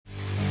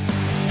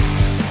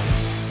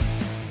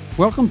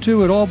Welcome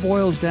to It All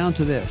Boils Down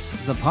to This,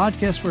 the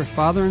podcast where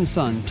father and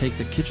son take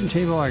the kitchen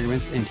table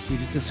arguments and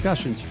heated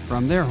discussions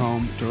from their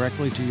home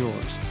directly to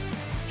yours.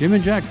 Jim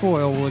and Jack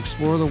Boyle will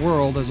explore the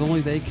world as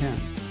only they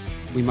can.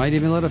 We might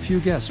even let a few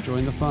guests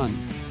join the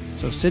fun.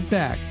 So sit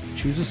back,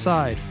 choose a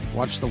side,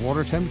 watch the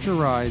water temperature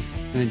rise,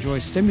 and enjoy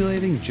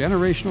stimulating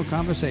generational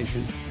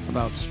conversation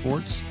about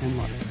sports and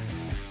life.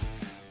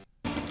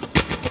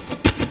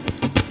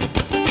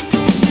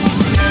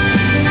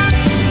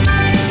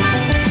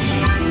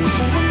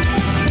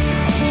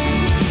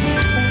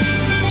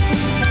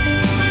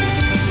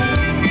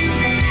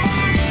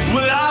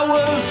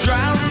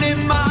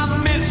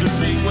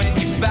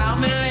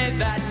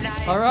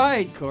 All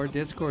right, Core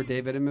Discord,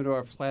 David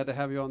Immendorf, glad to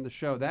have you on the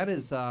show. That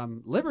is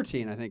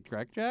Libertine, I think,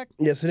 correct, Jack?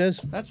 Yes, it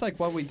is. That's like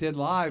what we did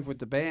live with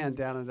the band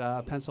down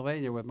at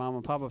Pennsylvania with Mom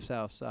and Papa's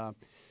house.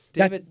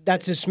 David,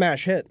 that's his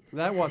smash hit.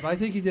 That was. I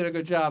think he did a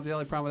good job. The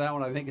only problem with that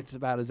one, I think it's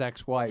about his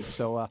ex-wife.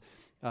 So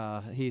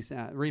he's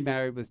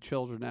remarried with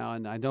children now,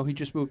 and I know he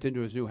just moved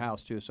into his new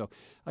house, too. So,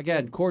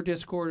 again, Core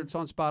Discord, it's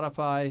on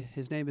Spotify.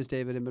 His name is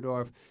David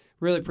Immendorf.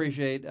 Really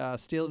appreciate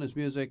stealing his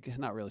music.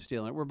 Not really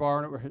stealing it. We're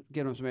borrowing it. We're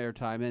giving him some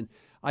airtime. And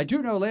I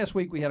do know last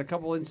week we had a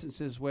couple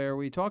instances where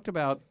we talked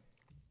about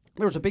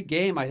there was a big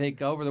game, I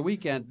think, over the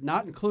weekend,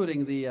 not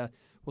including the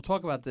we'll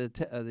talk about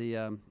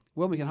the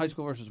Wilmington High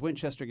School versus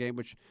Winchester game,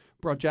 which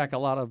brought Jack a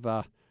lot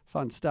of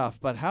fun stuff.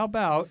 But how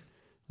about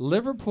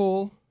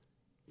Liverpool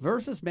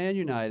versus Man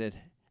United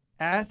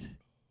at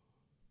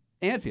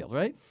Anfield,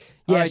 right?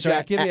 Yeah, right, so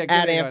Jack,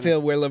 at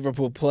Anfield where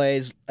Liverpool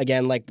plays,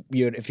 again, like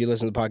if you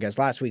listen to the podcast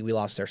last week, we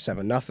lost there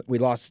 7-0. We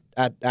lost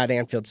at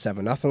Anfield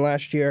 7-0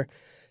 last year.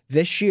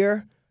 This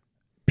year,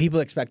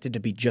 people expect it to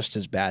be just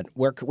as bad.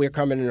 We're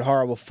coming in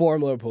horrible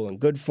form. Liverpool in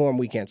good form.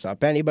 We can't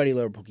stop anybody.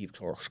 Liverpool keeps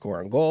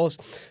scoring goals.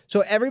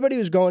 So everybody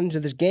was going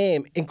into this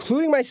game,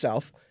 including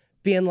myself,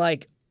 being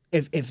like,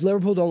 if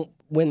Liverpool don't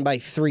win by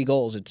 3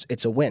 goals,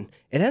 it's a win.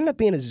 It ended up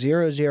being a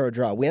 0-0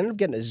 draw. We ended up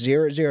getting a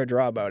 0-0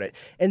 draw about it.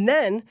 And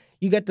then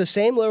you get the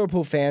same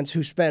Liverpool fans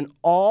who spend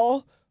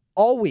all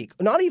week,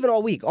 not even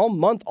all week, all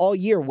month, all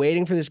year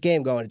waiting for this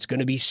game going, it's going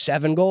to be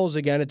 7 goals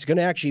again. It's going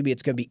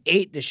to be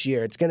 8 this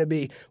year.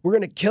 We're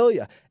going to kill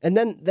you. And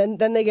then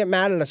they get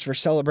mad at us for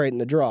celebrating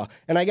the draw.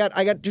 And I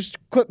got just a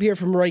clip here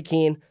from Roy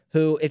Keane,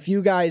 who, if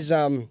you guys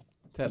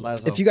Ted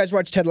Lasso. If you guys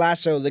watch Ted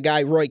Lasso, the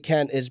guy Roy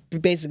Kent is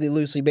basically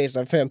loosely based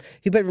on him.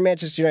 He played for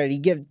Manchester United. He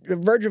gave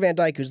Virgil van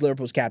Dijk, who's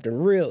Liverpool's captain,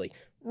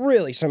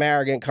 really some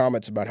arrogant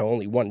comments about how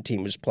only one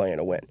team was playing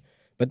to win.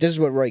 But this is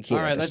what Roy Keane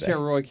had to say. All right, let's hear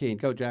Roy Keane.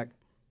 Go, Jack.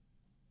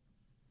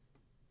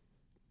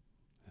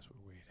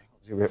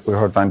 We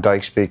heard Van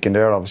Dijk speaking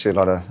there. Obviously, a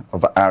lot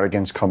of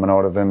arrogance coming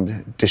out of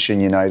him,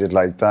 dishing United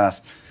like that.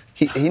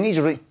 He needs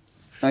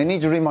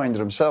a reminder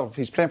himself.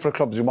 He's playing for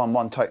clubs who won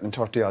one title in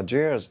 30-odd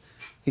years.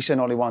 He's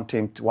saying only one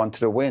team wanted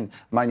to win.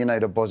 Man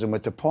United buzzing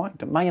with the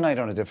point. Man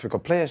United are in a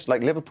difficult place,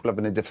 like Liverpool have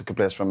been in a difficult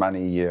place for many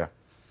a year.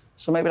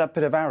 So maybe that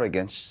bit of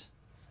arrogance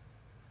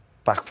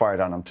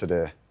backfired on him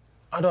today.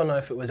 I don't know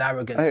if it was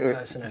arrogance,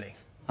 personally.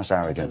 That's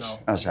arrogance.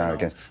 That's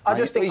arrogance. I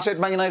just think he said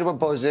Man United were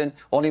buzzing,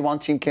 only one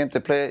team came to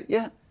play.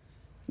 Yeah.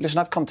 Listen,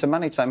 I've come to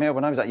many times here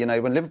when I was at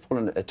United, when Liverpool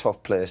in a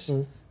tough place,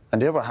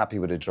 and they were happy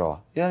with a draw.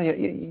 Yeah,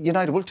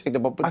 United will take the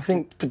ball, but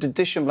to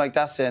dish them like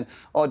that, saying,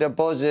 oh, they're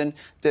buzzing,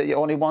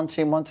 only one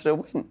team wanted to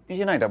win.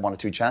 United had 1 or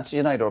 2 chances,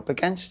 United are up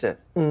against it.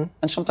 And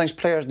sometimes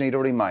players need a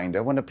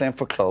reminder when they're playing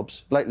for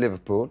clubs like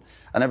Liverpool,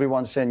 and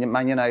everyone's saying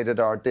Man United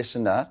are this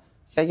and that.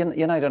 Yeah,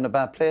 United are in a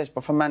bad place,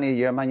 but for many a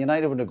year, Man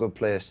United were in a good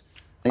place.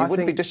 And you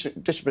wouldn't be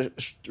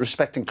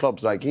disrespecting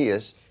clubs like he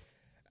is.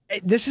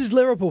 This is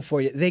Liverpool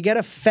for you. They get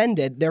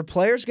offended. Their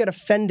players get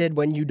offended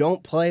when you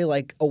don't play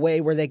like a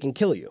way where they can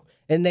kill you.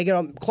 And they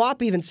get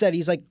Klopp even said,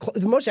 he's like,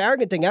 the most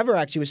arrogant thing ever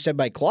actually was said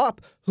by Klopp,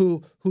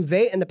 who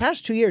they, in the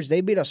past 2 years, they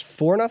beat us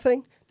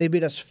 4-0. They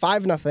beat us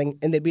 5-0,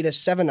 and they beat us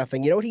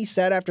 7-0. You know what he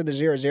said after the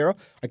 0-0?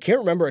 I can't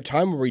remember a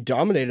time where we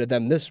dominated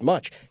them this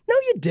much. No,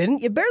 you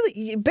didn't. You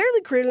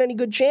barely created any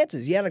good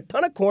chances. You had a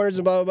ton of corners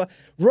and blah, blah, blah.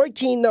 Roy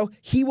Keane, though,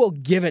 he will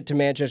give it to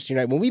Manchester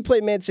United. When we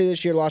played Man City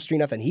this year, lost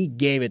 3-0, he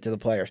gave it to the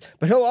players.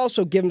 But he'll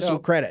also give them some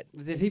credit.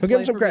 Did he give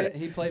him some credit?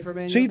 He played for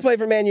Man United? So he played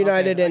for Man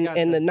United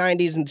in the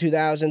 90s and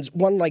 2000s,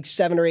 won like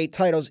 7 or 8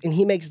 titles, and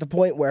he makes the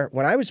point where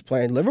when I was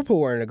playing, Liverpool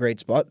were in a great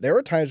spot. There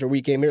were times where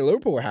we came here,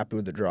 Liverpool were happy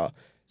with the draw.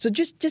 So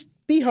just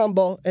be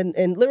humble, and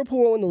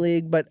Liverpool won the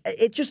league, but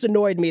it just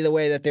annoyed me the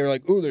way that they were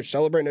like, ooh, they're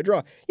celebrating a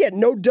draw. Yeah,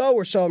 no duh,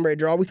 we're celebrating a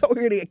draw. We thought we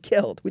were going to get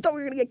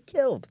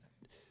killed.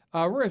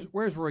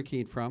 Where's Roy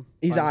Keane from?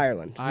 He's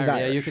Ireland. He's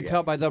Irish, yeah, you can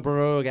tell by the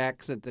brogue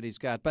accent that he's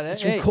got. But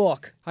it's from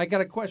Cork. I got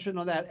a question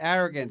on that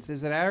arrogance.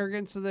 Is it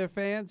arrogance of their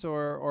fans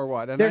or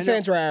what? And their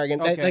fans are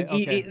arrogant.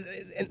 Okay,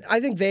 and I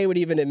think they would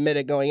even admit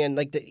it going in.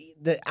 Like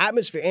the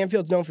atmosphere,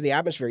 Anfield's known for the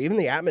atmosphere. Even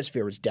the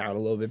atmosphere was down a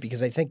little bit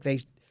because I think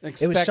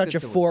it was such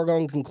a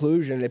foregone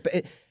conclusion.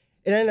 It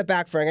ended up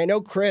backfiring. I know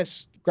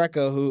Chris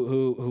Greco,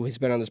 who has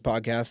been on this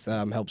podcast,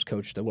 helps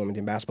coach the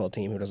Wilmington basketball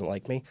team, who doesn't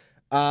like me.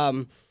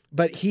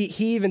 But he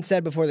even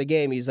said before the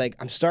game, he's like,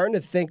 I'm starting to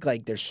think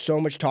like there's so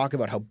much talk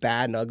about how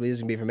bad and ugly this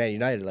is going to be for Man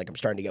United. Like I'm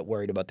starting to get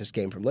worried about this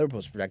game from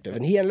Liverpool's perspective.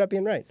 And he ended up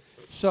being right.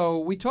 So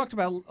we talked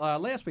about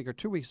last week or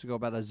 2 weeks ago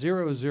about a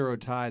 0-0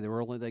 tie. There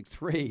were only like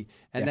 3.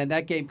 And then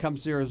that game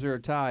comes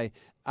 0-0 tie.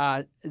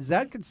 Is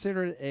that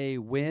considered a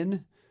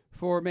win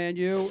for Man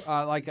U?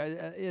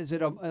 Is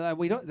it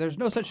there's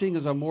no such thing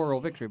as a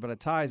moral victory, but a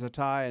tie is a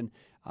tie. And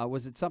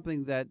was it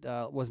something that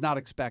was not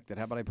expected?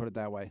 How about I put it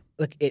that way?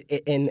 Look,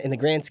 in the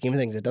grand scheme of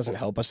things, it doesn't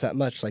help us that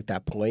much. Like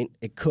that point,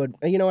 it could.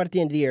 You know what? At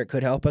the end of the year, it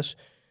could help us,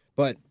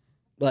 but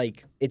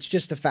like it's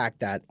just the fact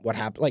that what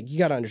happened. Like you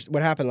got to understand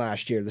what happened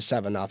last year, the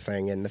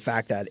 7-0, and the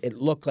fact that it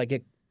looked like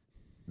it.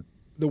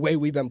 The way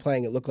we've been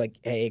playing, it looked like,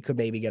 hey, it could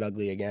maybe get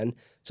ugly again.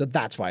 So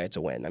that's why it's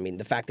a win. I mean,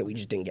 the fact that we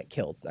just didn't get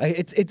killed.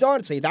 It's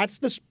honestly, that's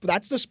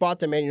the spot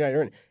that Man United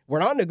are in. We're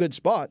not in a good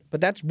spot, but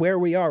that's where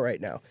we are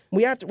right now.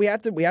 We have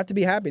to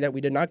be happy that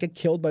we did not get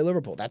killed by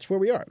Liverpool. That's where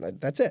we are.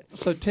 That's it.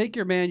 So take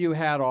your Man U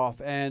hat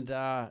off and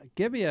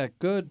give me a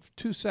good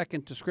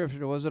 2-second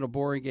description. Was it a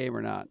boring game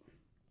or not?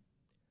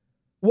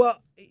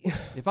 Well,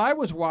 if I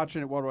was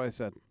watching it, what would I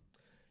said?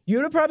 You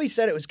would have probably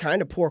said it was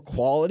kind of poor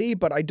quality,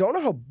 but I don't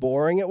know how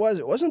boring it was.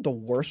 It wasn't the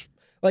worst.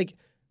 Like,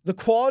 the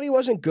quality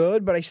wasn't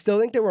good, but I still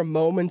think there were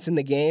moments in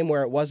the game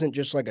where it wasn't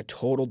just like a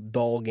total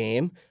dull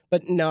game.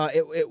 But no,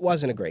 it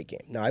wasn't a great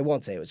game. No, I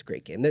won't say it was a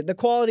great game. The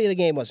quality of the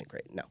game wasn't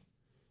great, no.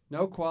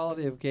 No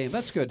quality of game.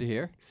 That's good to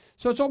hear.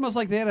 So it's almost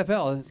like the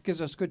NFL. It gives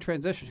us good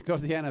transition to go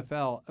to the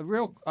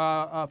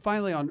NFL.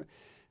 Finally on,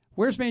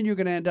 where's Man U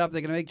going to end up?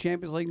 They're going to make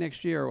Champions League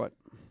next year or what?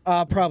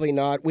 Probably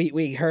not.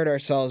 We hurt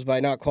ourselves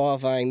by not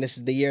qualifying. This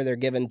is the year they're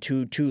given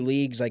two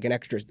leagues, like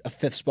a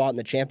fifth spot in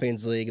the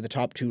Champions League, the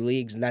top 2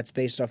 leagues, and that's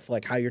based off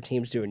like how your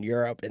teams do in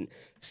Europe. And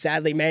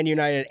sadly, Man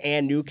United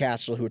and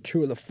Newcastle, who are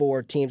 2 of the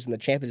 4 teams in the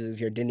Champions League this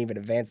year, didn't even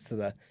advance to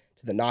the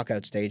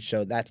knockout stage.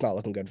 So that's not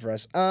looking good for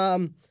us.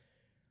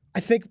 I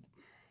think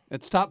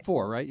it's top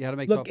 4, right? You had to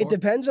make. Top 4? It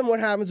depends on what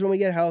happens when we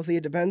get healthy.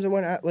 It depends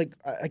on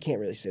I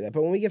can't really say that,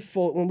 but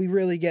when we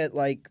really get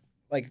like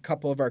a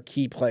couple of our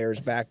key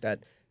players back that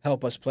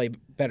help us play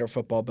better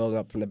football, building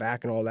up from the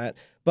back and all that.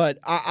 But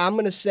I'm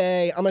gonna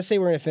say we're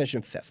gonna finish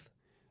in 5th.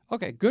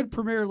 Okay, good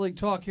Premier League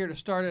talk here to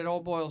start. It all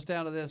boils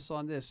down to this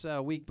on this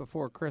week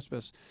before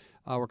Christmas.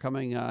 We're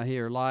coming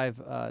here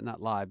live,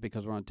 not live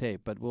because we're on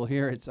tape, but we'll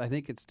hear I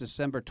think it's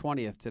December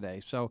 20th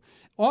today. So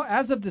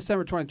as of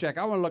December 20th, Jack,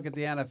 I want to look at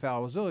the NFL.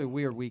 It was really a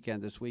weird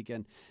weekend this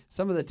weekend.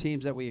 Some of the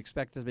teams that we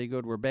expected to be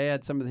good were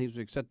bad. Some of the teams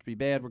we expected to be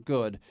bad were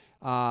good.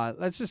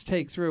 Let's just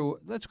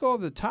let's go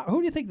over the top. Who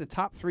do you think the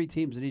top 3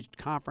 teams in each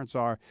conference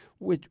are?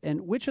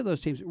 Which of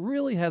those teams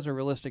really has a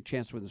realistic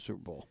chance to win the Super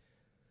Bowl?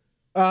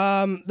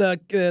 I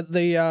guess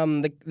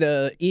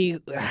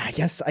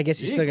you're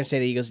still gonna say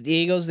the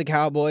Eagles, the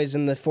Cowboys,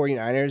 and the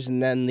 49ers,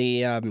 and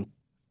then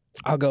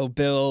I'll go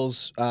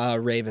Bills,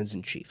 Ravens,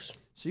 and Chiefs.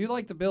 So you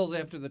like the Bills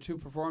after the 2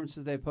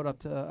 performances they put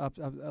up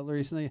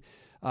recently,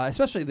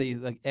 especially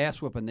the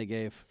ass whooping they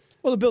gave.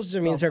 Well, the Bills,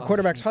 their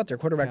quarterback's hot. Their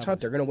quarterback's hot.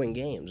 They're gonna win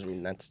games. I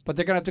mean, But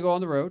they're gonna have to go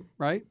on the road,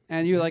 right?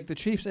 And you like the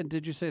Chiefs, and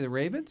did you say the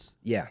Ravens?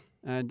 Yeah.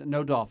 And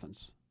no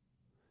Dolphins.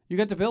 You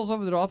got the Bills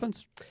over the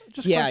Dolphins?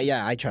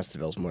 Yeah. I trust the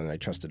Bills more than I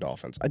trust the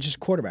Dolphins.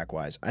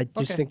 Quarterback-wise, I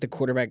just think the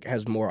quarterback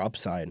has more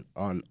upside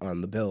on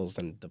the Bills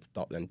than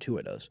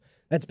Tua does.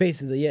 That's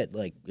basically it.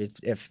 Like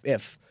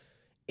if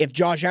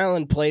Josh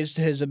Allen plays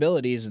to his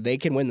abilities, they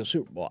can win the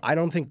Super Bowl. I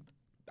don't think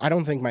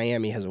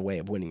Miami has a way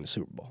of winning the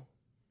Super Bowl.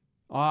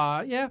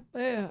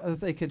 If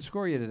they could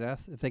score you to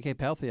death, if they keep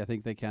healthy, I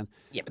think they can.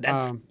 Yeah, but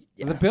that's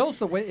the Bills.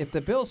 If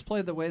the Bills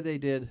play the way they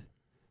did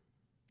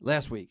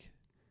last week.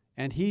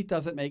 And he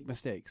doesn't make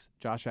mistakes,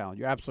 Josh Allen.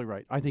 You're absolutely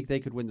right. I think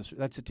they could win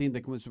that's a team that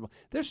can win the Super Bowl.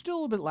 They're still a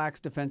little bit lax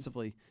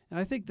defensively, and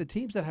I think the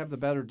teams that have the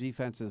better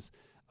defenses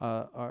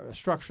are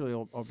structurally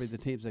will be the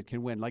teams that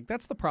can win. Like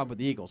that's the problem with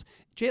the Eagles.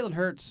 Jalen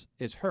Hurts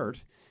is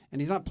hurt, and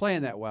he's not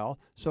playing that well.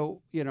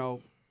 So they were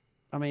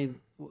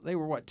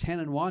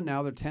 10-1.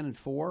 Now they're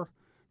 10-4.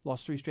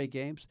 Lost 3 straight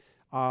games.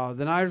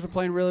 The Niners are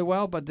playing really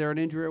well, but they're an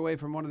injury away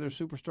from one of their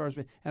superstars.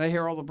 And I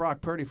hear all the Brock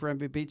Purdy for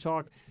MVP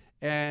talk.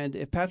 And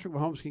if Patrick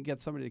Mahomes can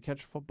get somebody to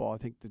catch football, I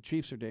think the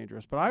Chiefs are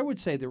dangerous. But I would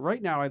say that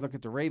right now I look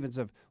at the Ravens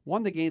have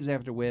won the games they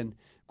have to win.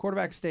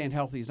 Quarterback's staying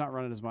healthy. He's not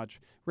running as much.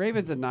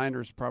 Ravens and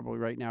Niners probably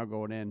right now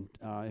going in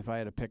if I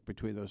had to pick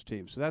between those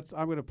teams. So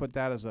I'm going to put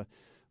that as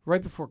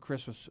right before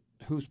Christmas,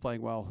 who's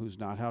playing well, who's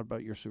not. How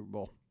about your Super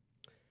Bowl?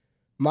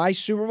 My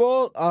Super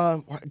Bowl,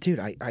 dude,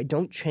 I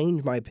don't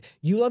change my.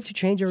 You love to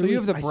change every. So you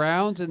have the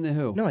Browns and the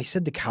who? No, I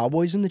said the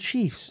Cowboys and the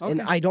Chiefs, okay.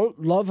 And I don't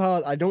love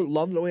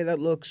the way that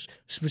looks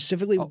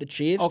specifically with the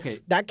Chiefs. Okay,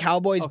 that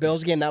Cowboys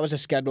Bills game, that was a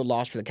scheduled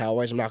loss for the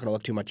Cowboys. I'm not going to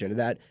look too much into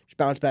that. Just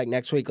bounce back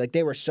next week. Like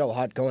they were so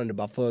hot going to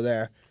Buffalo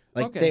there.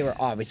 They were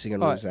obviously going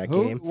to lose that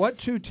game. What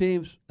 2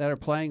 teams that are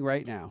playing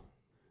right now?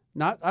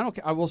 I don't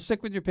care. I will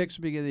stick with your picks at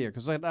the beginning of the year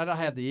because I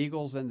have the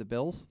Eagles and the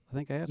Bills. I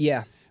think I have.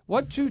 Yeah.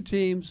 What 2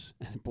 teams?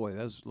 Boy,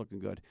 that was looking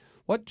good.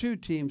 What 2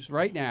 teams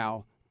right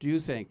now do you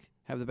think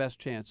have the best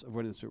chance of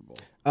winning the Super Bowl?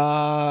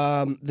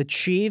 The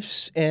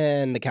Chiefs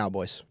and the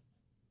Cowboys.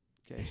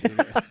 Okay,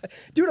 so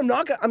Dude,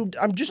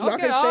 I'm just not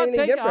gonna say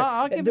anything different.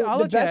 I'll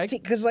the best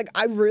team, because like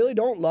I really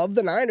don't love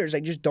the Niners. I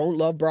just don't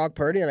love Brock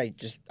Purdy, and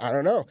I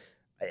don't know.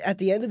 At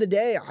the end of the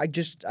day,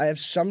 I have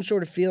some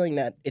sort of feeling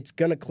that it's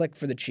gonna click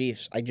for the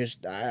Chiefs. I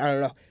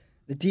don't know.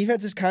 The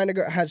defense has kind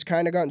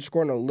of gotten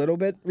scored a little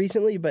bit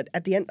recently, but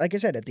at the end, like I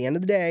said, at the end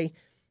of the day,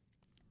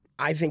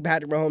 I think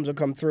Patrick Mahomes will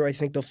come through. I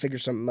think they'll figure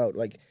something out.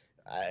 Like,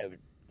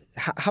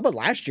 how about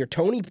last year?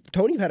 Tony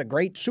had a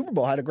great Super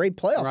Bowl, had a great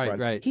playoff run.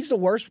 Right. He's the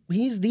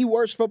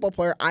worst football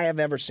player I have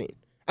ever seen.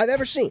 I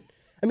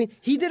mean,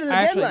 he did it again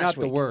Actually, last not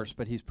week. the worst,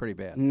 but he's pretty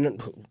bad.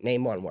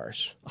 Name one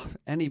worse.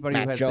 Anybody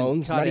Matt who has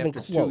Jones, been cut not even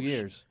after close. 2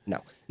 years.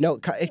 No.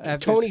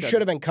 Tony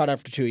should have been cut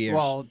after 2 years.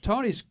 Well,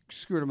 Tony's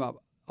screwed him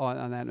up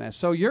on that mess.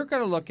 So you're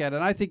going to look at it,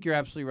 and I think you're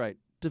absolutely right.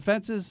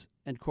 Defenses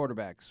and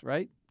quarterbacks,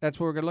 right? That's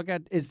what we're going to look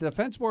at. Is the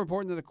defense more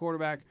important than the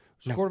quarterback?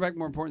 Is the quarterback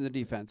more important than the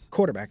defense?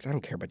 Quarterbacks, I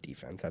don't care about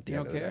defense at the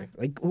end of the day.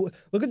 Like,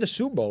 look at the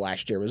Super Bowl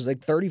last year. It was like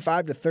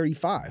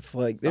 35-35.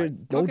 Like, there's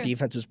no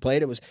defense was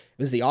played. It was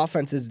the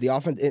offense. The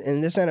offense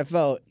in this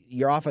NFL,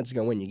 your offense is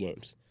going to win you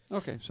games.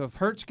 Okay, so if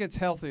Hurts gets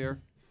healthier,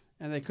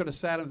 and they could have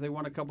sat him if they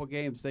won a couple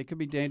games, they could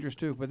be dangerous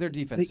too. But their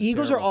defense. The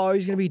Eagles terrible. are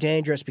always going to be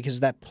dangerous because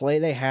of that play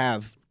they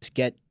have to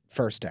get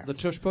first down. The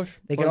tush push.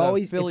 They can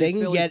always if they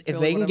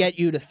can get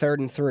you to 3rd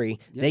and 3,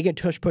 they can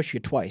tush push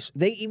you twice.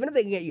 Even if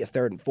they can get you a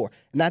 3rd and 4,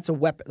 and that's a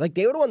weapon. Like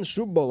they would have won the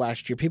Super Bowl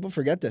last year. People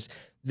forget this.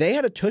 They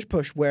had a tush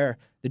push where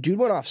the dude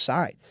went off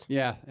sides.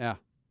 Yeah.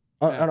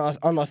 On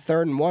a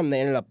 3rd and 1, they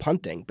ended up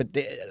punting, but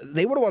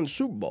they would have won the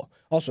Super Bowl.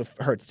 Also,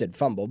 Hurts did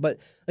fumble, but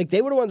like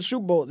they would have won the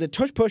Super Bowl. The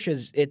tush push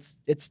is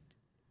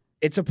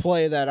it's a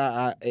play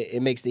that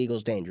it makes the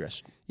Eagles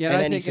dangerous. Yeah, and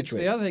I think it's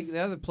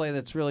the other play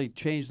that's really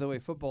changed the way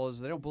football is.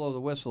 They don't blow the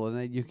whistle,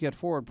 and you get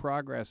forward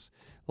progress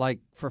like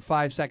for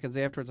 5 seconds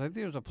afterwards. I think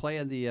there was a play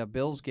in the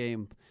Bills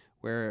game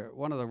where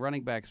one of the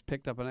running backs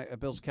picked up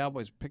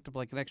Bills-Cowboys picked up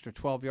like an extra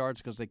 12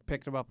 yards because they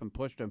picked him up and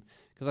pushed him.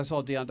 Because I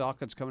saw Deion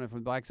Dawkins coming in from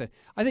the backside.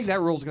 I think that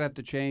rule's going to have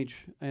to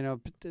change. You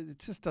know, it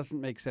just doesn't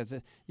make sense.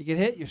 You get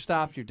hit, you're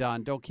stopped, you're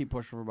done. Don't keep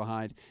pushing from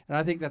behind. And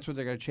I think that's what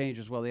they're going to change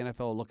as well. The NFL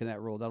will look at that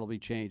rule. That'll be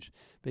changed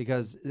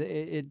because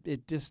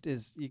it just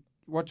is.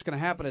 What's going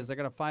to happen is they're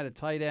going to find a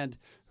tight end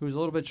who's a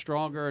little bit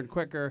stronger and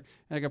quicker, and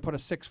they're going to put a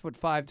 6'5"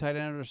 tight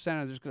end under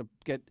center. They're just going to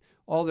get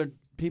all their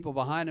people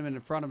behind him and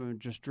in front of him and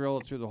just drill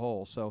it through the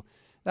hole. So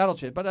that'll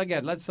change. But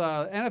again, let's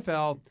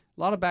NFL, a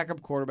lot of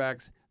backup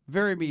quarterbacks,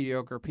 very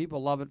mediocre.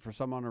 People love it for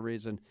some unknown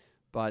reason.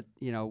 But,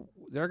 you know,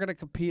 they're going to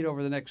compete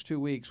over the next 2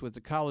 weeks with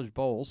the college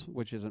bowls,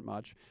 which isn't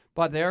much.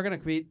 But they are going to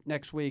compete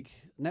next week.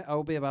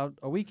 It'll be about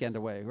a weekend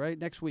away, right?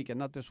 Next weekend,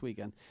 not this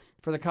weekend,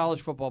 for the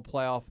college football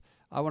playoff.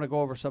 I want to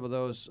go over some of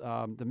those.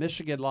 The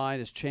Michigan line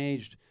has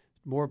changed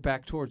more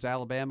back towards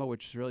Alabama,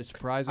 which is really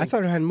surprising. I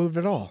thought it hadn't moved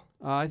at all.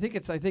 I think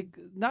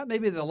not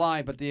maybe the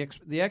line, but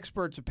the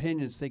experts'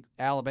 opinions think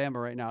Alabama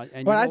right now.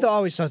 And I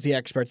always thought the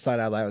experts thought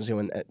Alabama was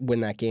going to win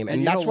that game,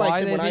 and that's why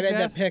I said when I made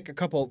that pick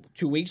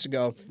 3 weeks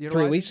ago,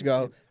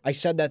 I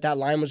said that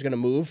line was going to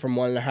move from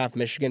 1.5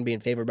 Michigan being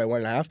favored by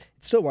 1.5.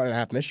 It's still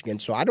 1.5 Michigan,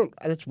 so I don't.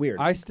 That's weird.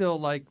 I still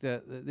like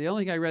the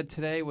only thing I read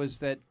today was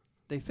that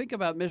they think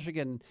about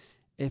Michigan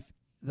if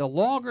the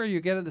longer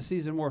you get in the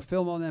season, more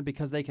film on them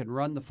because they can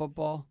run the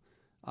football.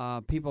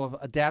 People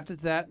have adapted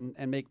to that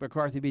and make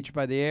McCarthy beat you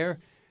by the air.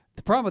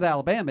 The problem with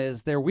Alabama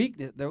is their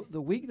weakness. The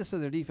weakness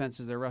of their defense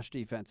is their rush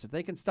defense. If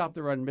they can stop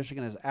the run,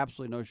 Michigan has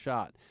absolutely no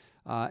shot.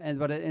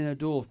 But in a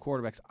duel of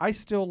quarterbacks, I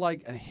still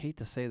like, and I hate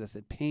to say this,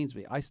 it pains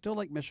me, I still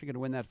like Michigan to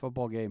win that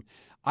football game.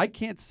 I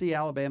can't see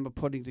Alabama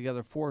putting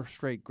together 4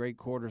 straight great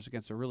quarters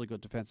against a really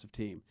good defensive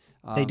team.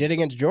 They did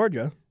against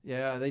Georgia.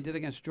 Yeah, they did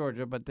against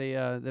Georgia, but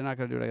they're not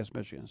going to do it against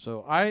Michigan.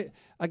 So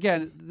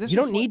you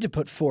don't need to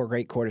put 4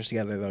 great quarters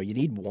together though. You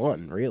need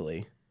 1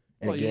 really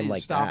in a game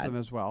like that. Stop them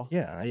as well.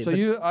 Yeah.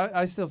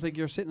 I still think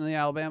you're sitting on the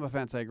Alabama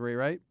fence. I agree,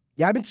 right?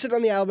 Yeah, I've been sitting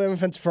on the Alabama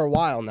fence for a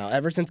while now,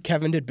 ever since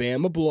Kevin did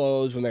Bama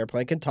blows when they were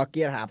playing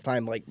Kentucky at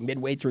halftime, like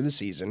midway through the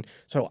season.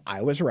 So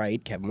I was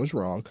right. Kevin was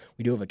wrong.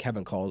 We do have a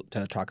Kevin call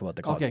to talk about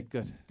the college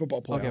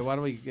football playoff. Okay, why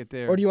don't we get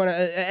there? Or do you want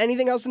to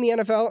anything else in the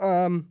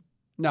NFL?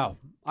 No.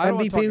 I don't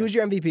MVP, who's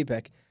your MVP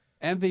pick?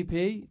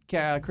 MVP,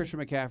 Christian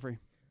McCaffrey.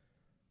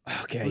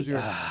 Okay.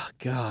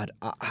 God.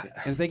 And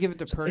if they give it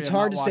to Purdy, it's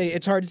hard to say.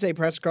 It's hard to say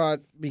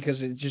Prescott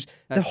because it's just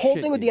the whole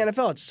thing with the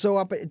NFL. It's so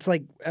up. It's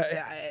like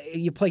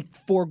you play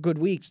 4 good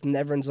weeks and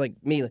everyone's like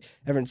me.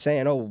 Everyone's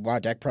saying, "Oh, wow,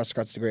 Dak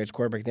Prescott's the greatest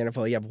quarterback in the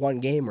NFL." You have 1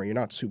 game where you're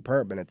not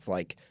superb, and it's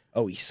like,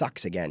 "Oh, he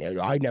sucks again."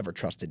 I never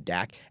trusted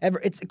Dak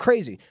ever. It's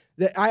crazy.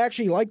 I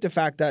actually like the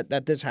fact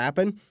that this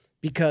happened.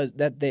 Because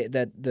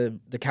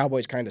the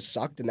Cowboys kind of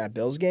sucked in that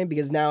Bills game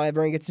because now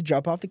everyone gets to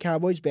jump off the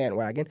Cowboys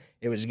bandwagon.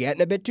 It was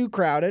getting a bit too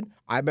crowded.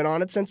 I've been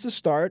on it since the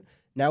start.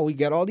 Now we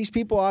get all these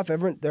people off.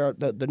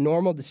 The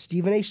normal, the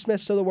Stephen A.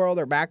 Smiths of the world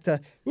are back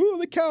to,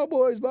 the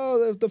Cowboys,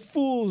 the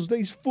fools.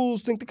 These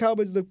fools think the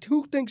Cowboys,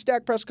 who thinks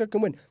Dak Prescott can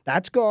win?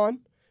 That's gone.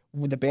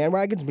 With the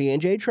bandwagon's me and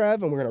Jay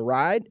Trev, and we're going to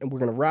ride, and we're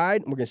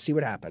going to see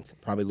what happens.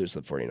 Probably lose to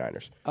the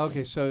 49ers.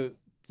 Okay, so do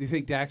you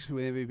think Dak's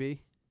going to win MVP?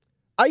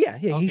 Yeah,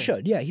 he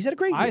should. Yeah, he's had a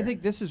great year. I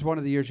think this is one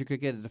of the years you could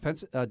get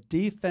a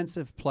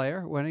defensive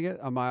player winning it.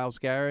 A Myles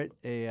Garrett,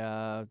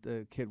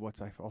 the kid.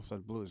 I also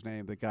blew his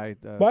name. The guy.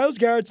 Myles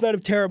Garrett's not a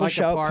terrible Micah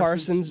shout,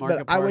 Parsons,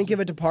 but I wouldn't give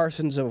it to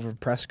Parsons over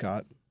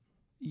Prescott.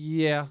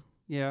 Yeah.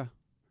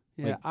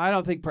 I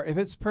don't think if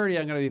it's Purdy,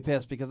 I'm going to be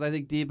pissed because I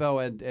think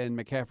Debo and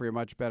McCaffrey are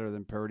much better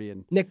than Purdy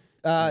and Nick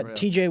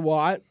T.J.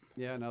 Watt.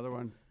 Yeah, another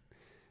one.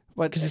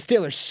 Because the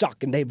Steelers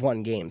suck and they've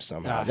won games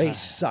somehow. They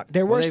suck.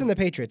 They're worse than the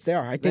Patriots. They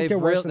are. I think they're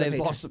worse than the Patriots.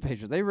 They've lost the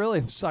Patriots. They really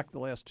have sucked the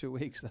last 2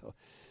 weeks, though.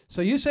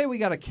 So you say we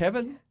got a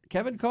Kevin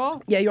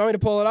call? Yeah, you want me to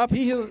pull it up?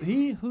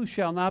 He who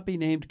shall not be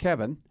named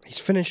Kevin. He's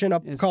finishing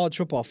up college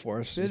football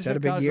for us. He's had a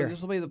big year.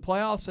 This will be the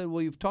playoffs, and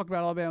we've talked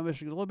about Alabama,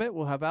 Michigan a little bit.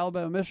 We'll have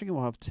Alabama, Michigan.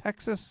 We'll have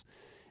Texas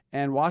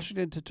and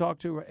Washington to talk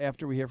to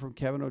after we hear from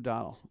Kevin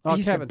O'Donnell.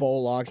 He's got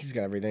bowl locks. He's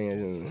got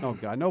everything. Oh,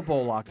 God. No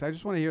bowl locks. I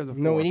just want to hear the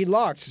four. No, we need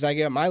locks because I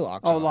get my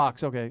locks. Oh,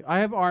 locks. Okay.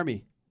 I have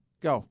Army.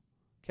 Go,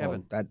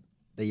 Kevin.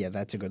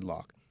 That's a good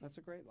lock. That's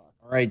a great lock.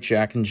 All right,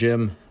 Jack and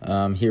Jim,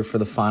 here for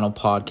the final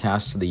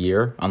podcast of the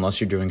year,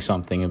 unless you're doing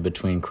something in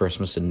between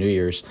Christmas and New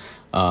Year's.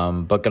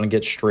 But going to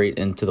get straight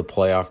into the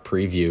playoff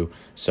preview.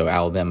 So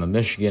Alabama,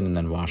 Michigan, and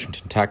then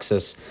Washington,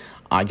 Texas.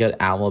 I got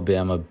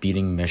Alabama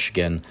beating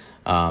Michigan.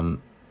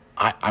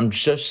 I'm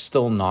just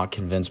still not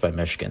convinced by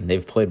Michigan.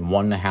 They've played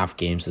 1.5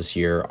 games this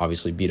year,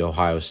 obviously beat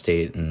Ohio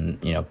State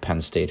and, Penn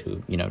State,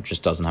 who,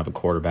 just doesn't have a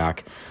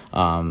quarterback.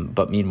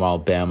 But meanwhile,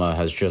 Bama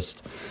has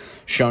just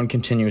shown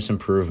continuous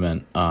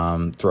improvement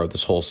throughout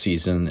this whole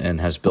season and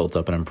has built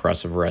up an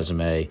impressive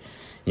resume,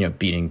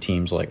 beating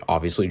teams like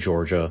obviously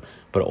Georgia,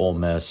 but Ole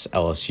Miss,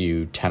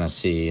 LSU,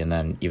 Tennessee, and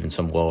then even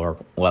some lower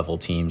level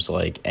teams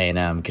like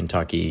A&M,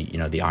 Kentucky,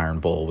 the Iron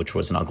Bowl, which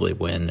was an ugly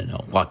win and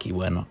a lucky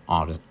win,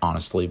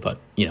 honestly, but,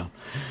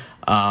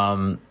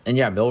 and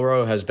yeah,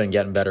 Milroe has been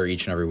getting better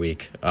each and every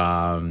week.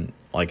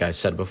 Like I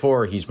said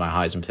before, he's my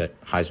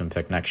Heisman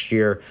pick next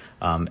year.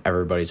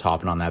 Everybody's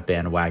hopping on that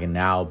bandwagon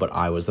now, but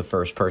I was the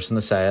first person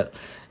to say it.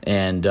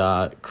 And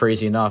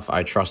crazy enough,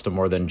 I trust him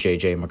more than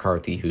J.J.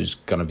 McCarthy, who's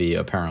going to be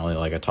apparently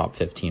like a top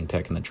 15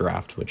 pick in the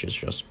draft, which is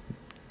just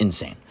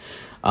insane.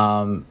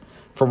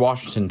 For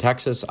Washington,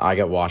 Texas, I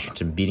got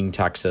Washington beating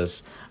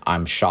Texas.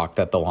 I'm shocked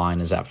that the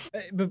line is at...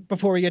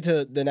 Before we get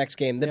to the next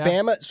game,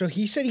 Bama... So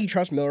he said he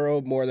trusts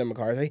Milroe more than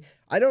McCarthy.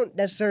 I don't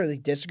necessarily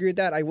disagree with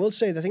that. I will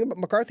say the thing about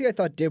McCarthy, I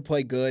thought did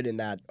play good in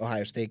that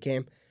Ohio State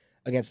game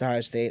against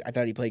Ohio State. I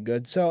thought he played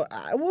good. So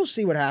we'll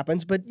see what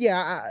happens. But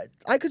yeah,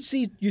 I could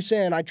see you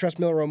saying I trust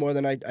Milroe more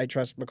than I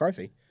trust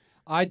McCarthy.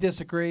 I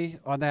disagree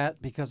on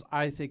that because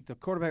I think the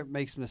quarterback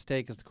makes a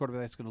mistake is the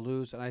quarterback that's going to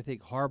lose, and I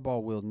think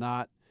Harbaugh will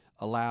not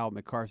allow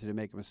McCarthy to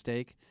make a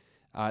mistake.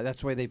 That's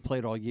the way they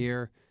played all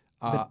year.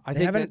 I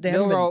think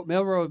that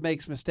Milroe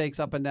makes mistakes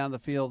up and down the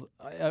field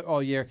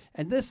all year,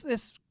 and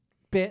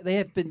they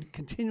have been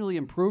continually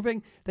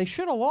improving. They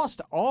should have lost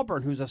to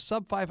Auburn, who's a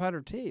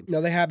sub-500 team. No,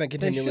 they have been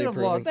continually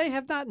improving. They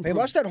have not improved. They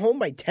lost at home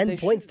by 10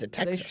 points to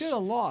Texas. They should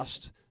have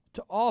lost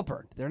to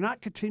Auburn. They're not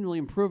continually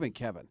improving,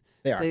 Kevin.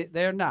 They are.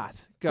 They're not.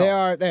 Go. They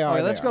are. All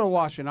right, let's go to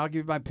Washington. I'll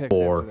give you my picks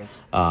after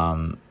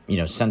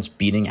this. Since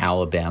beating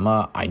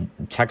Alabama,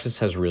 Texas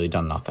has really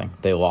done nothing.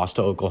 They lost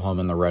to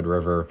Oklahoma in the Red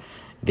River.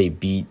 They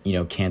beat,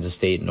 Kansas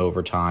State in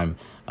overtime.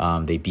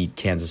 They beat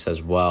Kansas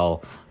as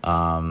well.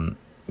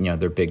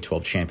 Their Big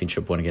 12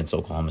 championship win against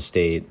Oklahoma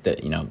State.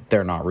 That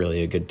they're not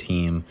really a good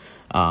team.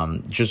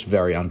 Just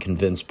very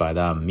unconvinced by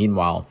them.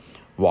 Meanwhile,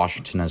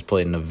 Washington has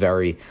played in a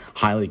very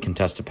highly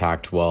contested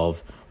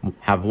Pac-12.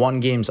 Have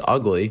won games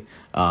ugly.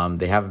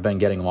 They haven't been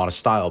getting a lot of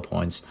style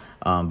points,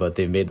 but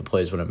they've made the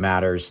plays when it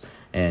matters.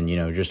 And,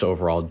 just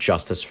overall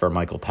justice for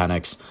Michael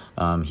Penix.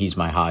 He's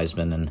my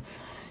Heisman, and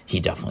he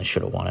definitely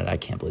should have won it. I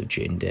can't believe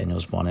Jaden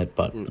Daniels won it,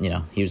 but,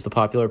 he was the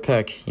popular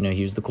pick.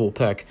 He was the cool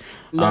pick.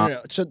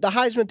 No. So the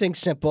Heisman thing's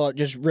simple,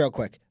 just real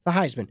quick. The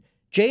Heisman.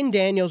 Jaden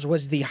Daniels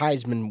was the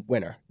Heisman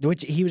winner,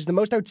 which he was the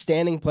most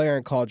outstanding player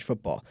in college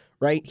football,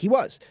 right? He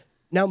was.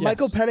 Now, yes.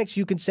 Michael Penix,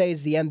 you can say,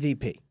 is the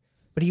MVP.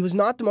 But he was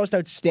not the most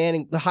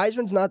outstanding. The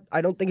Heisman's not,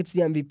 I don't think it's the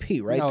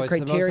MVP, right? No, the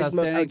criteria is the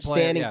most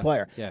outstanding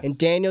player. Yes. And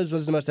Daniels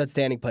was the most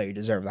outstanding player. He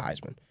deserved the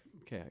Heisman.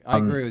 Okay, I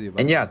agree with you.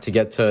 And yeah, to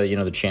get to,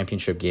 the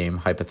championship game,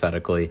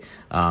 hypothetically,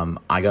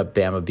 I got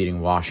Bama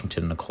beating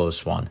Washington in a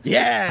close one.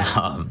 Yeah!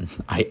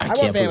 I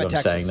can't believe I'm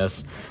saying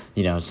this,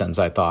 since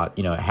I thought,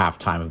 at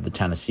halftime of the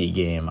Tennessee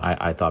game,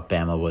 I thought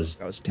Bama was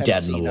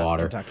dead in the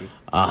water.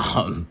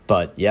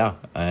 But yeah,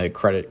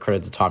 credit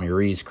to Tommy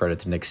Rees, credit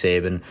to Nick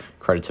Saban,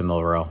 credit to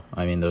Milroe.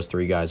 I mean, those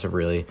three guys have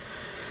really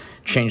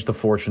changed the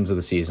fortunes of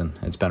the season.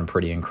 It's been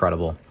pretty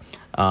incredible.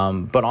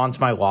 But on to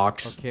my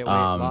locks.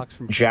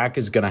 Jack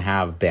is going to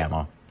have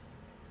Bama.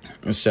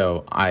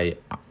 So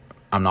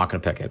I'm not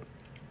going to pick it.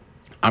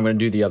 I'm going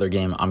to do the other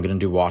game. I'm going to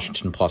do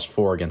Washington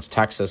 +4 against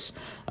Texas.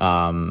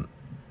 Like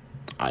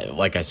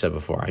I said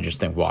before, I just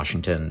think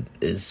Washington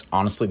is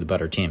honestly the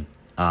better team.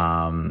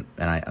 And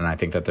I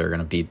think that they're going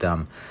to beat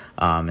them.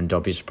 And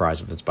don't be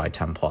surprised if it's by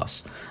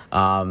 10+.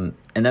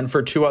 And then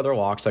for two other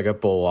locks, I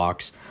got bowl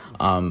locks.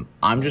 I'm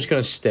just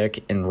going to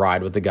stick and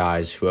ride with the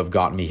guys who have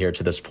gotten me here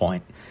to this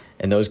point.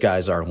 and those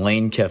guys are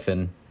Lane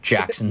Kiffin,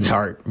 Jackson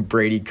Dart,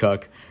 Brady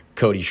Cook,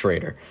 Cody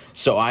Schrader.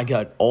 So I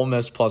got Ole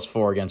Miss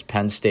 +4 against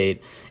Penn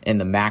State in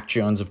the Mac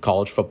Jones of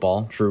college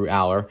football, Drew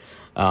Aller.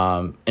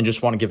 And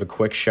just want to give a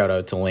quick shout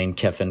out to Lane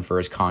Kiffin for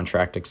his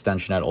contract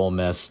extension at Ole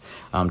Miss,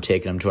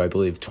 taking him to, I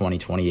believe,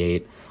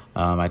 2028.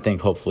 I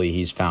think hopefully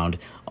he's found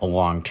a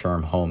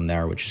long-term home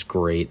there, which is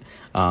great.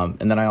 And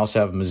then I also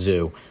have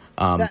Mizzou.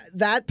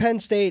 That Penn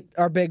State,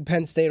 our big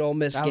Penn State Ole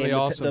Miss That'll game, be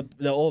awesome.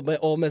 the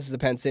Ole Miss is the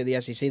Penn State of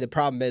the SEC. The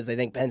problem is I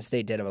think Penn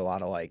State did have a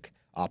lot of like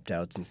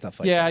opt-outs and stuff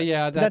like that.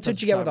 Yeah. That's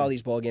what you get with all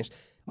these bowl games.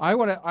 I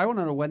want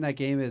to know when that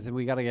game is, and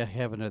we got to get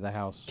Kevin to the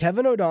house.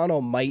 Kevin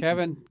O'Donnell might.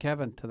 Kevin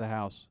to the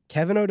house.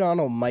 Kevin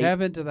O'Donnell might.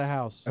 Kevin to the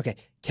house. Okay,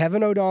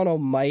 Kevin O'Donnell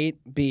might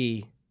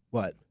be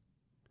what?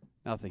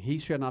 Nothing. He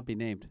should not be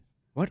named.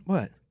 What?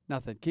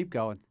 Nothing. Keep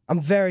going.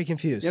 I'm very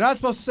confused. You're not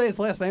supposed to say his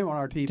last name on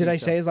our TV Did I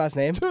show. say his last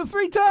name?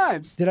 3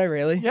 times. Did I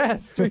really?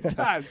 Yes, 3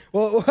 times.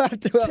 Well, we'll have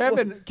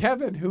to,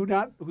 Kevin, who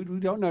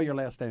don't know your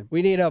last name.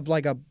 we need a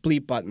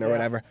bleep button or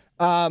whatever.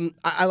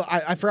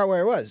 I forgot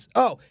where it was.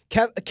 Oh,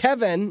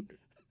 Kevin.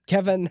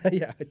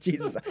 Yeah,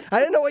 Jesus. I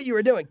didn't know what you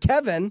were doing.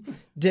 Kevin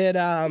did.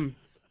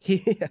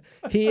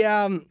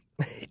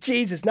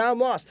 Jesus, now I'm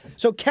lost.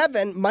 So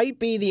Kevin might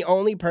be the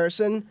only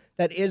person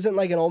that isn't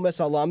like an Ole Miss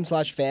alum /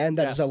 fan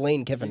that is a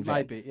Lane Kiffin He fan.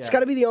 might be, yeah. He's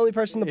got to be the only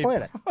person on the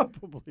planet.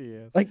 Probably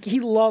is. Like he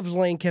loves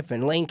Lane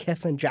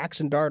Kiffin,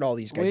 Jackson Dart, all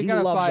these guys. We He got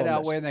to loves find Ole out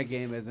Miss. when that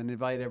game is and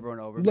invite everyone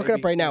over. Look it up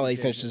Maybe- right now while he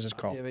maybe finishes Jason. his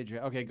call. Yeah, maybe-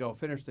 okay, go.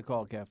 Finish the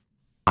call, Kev.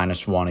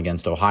 -1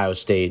 against Ohio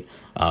State.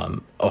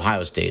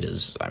 Ohio State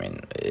is, I mean,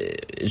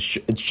 it's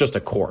just a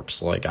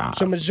corpse. Like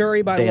So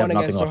Missouri by they 1 have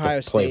nothing against left Ohio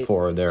to play State.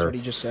 for. That's They're what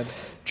he just said.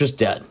 just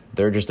dead.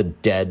 They're just a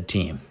dead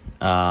team.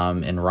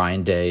 And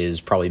Ryan Day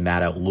is probably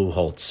mad at Lou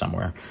Holtz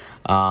somewhere.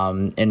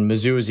 And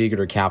Mizzou is eager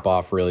to cap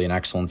off really an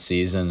excellent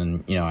season.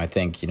 And, I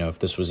think, if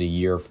this was a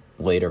year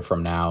later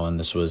from now and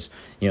this was,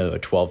 a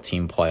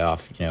 12-team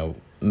playoff,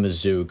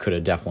 Mizzou could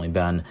have definitely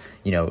been,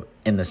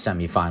 in the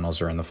semifinals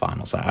or in the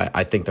finals.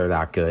 I think they're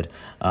that good.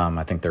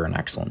 I think they're an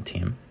excellent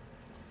team.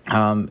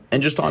 And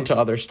just on to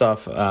other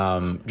stuff,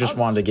 just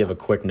wanted to give a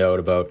quick note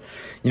about,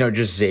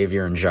 just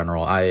Xavier in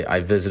general. I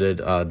visited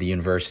the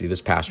university this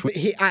past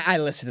week. I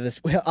listened to this.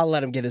 I'll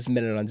let him get his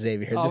minute on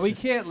Xavier. Oh, we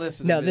can't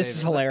listen No, to this Xavier.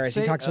 is hilarious.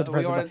 He talks about the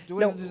president. Do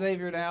we want to do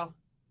Xavier now?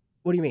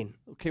 What do you mean?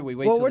 Okay, we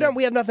wait Well, till we're done. the-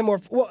 We have nothing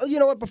more. Well, you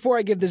know what? Before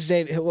I give this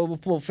Xavier,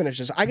 we'll finish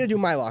this. I got to do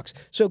my locks.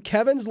 So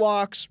Kevin's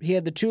locks, he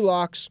had the 2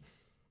 locks.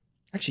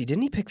 Actually,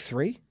 didn't he pick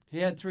 3? He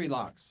had 3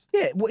 locks.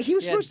 Yeah, well, he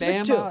was He had supposed to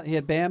pick 2. Bama. He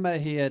had Bama.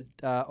 He had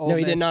Ole No,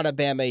 he did Miss. not have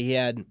Bama. He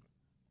had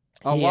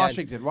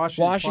Washington.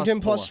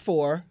 Washington plus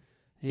 4.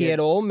 He had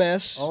Ole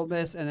Miss, Ole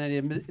Miss, and then he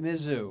had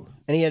Mizzou.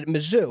 and he had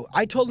Mizzou.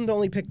 I told him to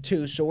only pick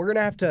 2, so we're gonna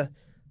have to.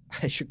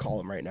 I should call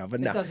him right now,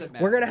 but no. doesn't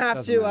matter. We're gonna It have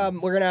doesn't to. matter.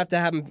 We're gonna have to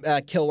have him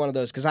kill one of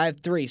those because I have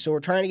 3. So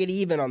we're trying to get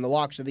even on the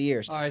locks of the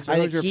years. All right, so I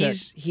who's think your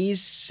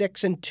he's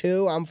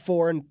 6-2. I'm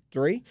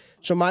 4-3.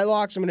 So my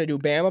locks, I'm gonna do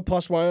Bama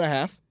plus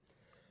 1.5.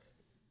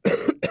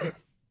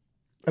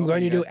 I'm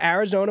going to do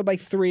Arizona by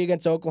 3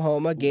 against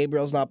Oklahoma.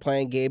 Gabriel's not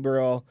playing.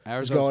 Gabriel is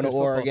Arizona's going to good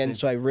football Oregon, team.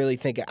 so I really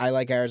think I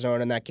like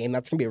Arizona in that game.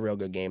 That's going to be a real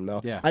good game,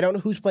 though. Yeah. I don't know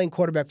who's playing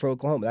quarterback for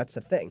Oklahoma. That's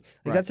the thing.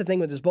 Like, That's the thing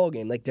with this bowl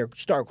game. Like, their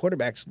star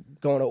quarterback's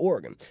going to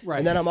Oregon. Right.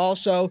 And then I'm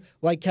also,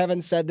 like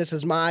Kevin said, this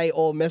is my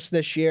Ole Miss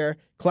this year.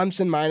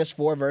 Clemson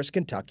 -4 versus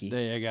Kentucky.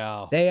 There you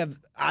go. They have.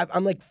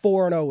 I'm like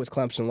 4-0 with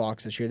Clemson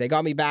locks this year. They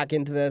got me back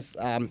into this.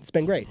 It's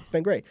been great.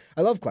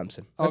 I love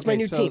Clemson. That's my Okay,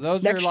 new so team. those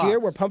are Next your year,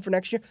 locks. we're pumped for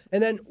next year.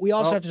 And then we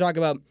also have to talk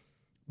about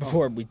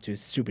before we do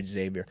stupid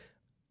Xavier.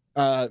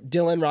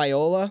 Dylan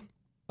Raiola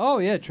Oh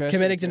yeah, transfer.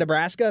 committing to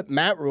Nebraska.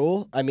 Matt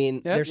Rule. I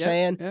mean, they're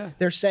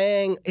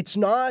saying it's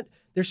not.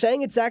 They're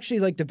saying it's actually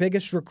like the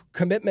biggest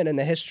commitment in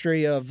the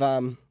history of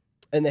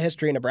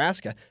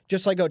Nebraska.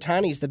 Just like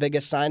Otani's the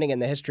biggest signing in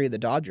the history of the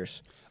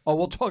Dodgers. Oh,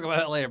 we'll talk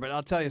about it later, but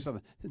I'll tell you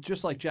something.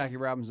 Just like Jackie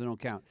Robinson don't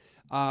count.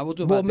 We'll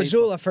do Well, about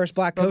baseball. Missoula, first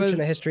black But coach with- in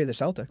the history of the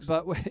Celtics.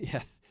 But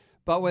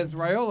but with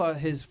Raiola,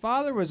 his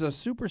father was a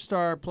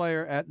superstar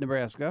player at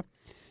Nebraska.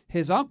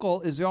 His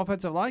uncle is the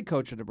offensive line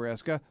coach at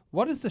Nebraska.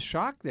 What is the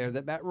shock there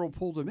that Matt Rule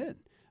pulled him in?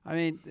 I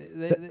mean,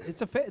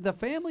 the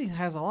family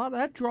has a lot of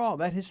that draw.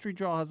 That history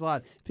draw has a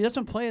lot. If he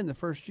doesn't play in the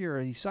first year,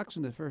 or he sucks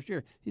in the first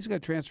year, he's going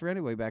to transfer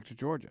anyway back to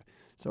Georgia.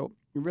 So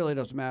it really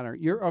doesn't matter.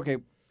 You're okay.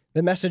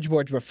 The message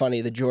boards were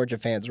funny. The Georgia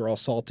fans were all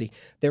salty.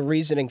 Their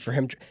reasoning for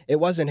him, it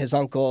wasn't his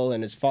uncle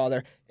and his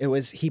father. It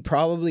was he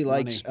probably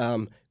likes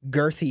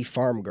girthy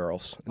farm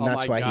girls, and Oh that's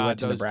my why he God, went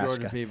to those Nebraska.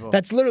 Georgia people.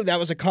 That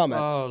was a comment.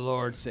 Oh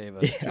Lord, save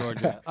us,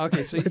 Georgia.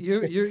 Okay, so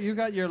you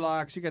got your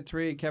locks. You got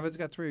 3. Kevin's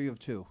got 3. You have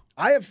 2.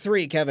 I have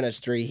 3. Kevin has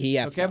 3. He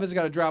So has Kevin's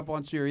got to drop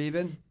one, so you're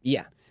even.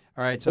 yeah.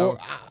 All right, so Or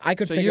I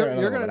could figure out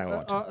another one gonna,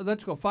 that I want.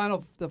 let's go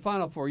the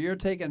final 4. You're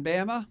taking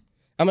Bama.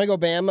 I'm gonna go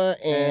Bama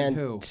and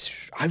who?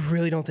 I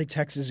really don't think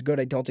Texas is good.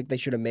 I don't think they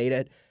should have made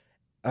it.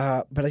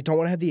 But I don't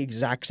want to have the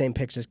exact same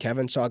picks as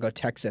Kevin, so I'll go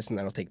Texas and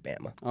then I'll take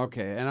Bama.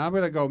 Okay, and I'm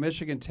going to go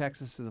Michigan,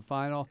 Texas to the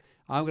final.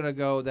 I'm going to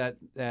go that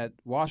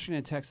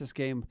Washington Texas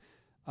game.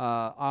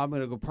 I'm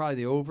going to go probably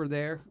the over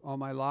there on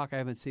my lock. I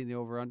haven't seen the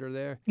over-under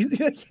there.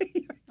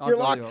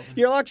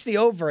 Your lock's the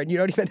over, and you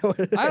don't even know what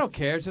it is. I don't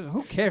care.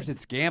 Who cares?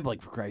 It's gambling,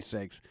 for Christ's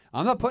sakes.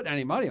 I'm not putting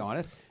any money on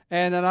it.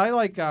 And then I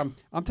like, I'm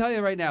telling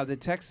you right now, that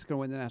Texas is going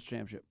to win the national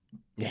championship.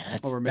 Yeah,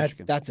 over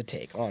Michigan. That's a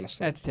take,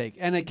 honestly. That's a take.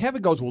 And then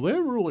Kevin goes, well, they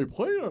haven't really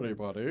played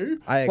anybody.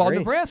 I agree.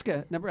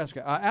 Well,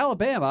 Nebraska,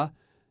 Alabama,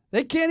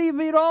 they can't even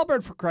beat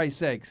Auburn, for Christ's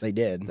sakes. They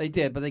did,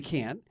 but they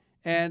can't.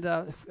 And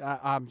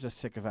I'm just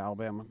sick of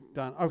Alabama.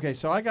 Done. Okay,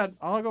 so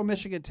I'll go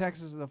Michigan,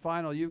 Texas in the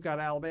final. You've got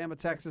Alabama,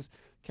 Texas.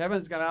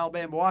 Kevin's got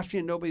Alabama,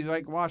 Washington. Nobody's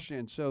like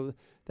Washington. So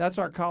that's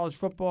our college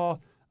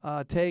football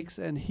takes.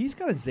 And he's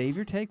got a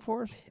Xavier take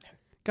for us.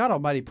 God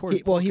Almighty, poor.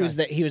 He was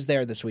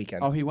there this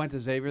weekend. Oh, he went to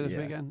Xavier this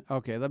weekend.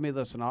 Okay, let me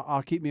listen.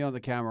 I'll keep me on the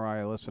camera while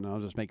I listen.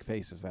 I'll just make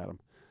faces at him.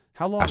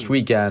 How long? Last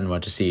weekend,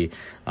 went to see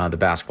the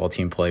basketball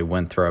team play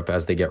Winthrop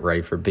as they get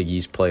ready for Big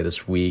East play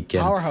this week.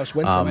 And, Powerhouse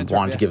Winthrop.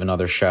 Wanted to give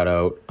another shout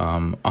out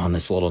on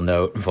this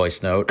little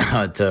voice note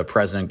to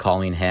President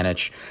Colleen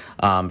Hanich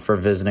for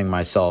visiting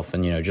myself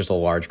and just a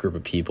large group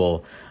of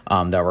people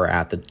that were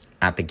at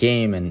the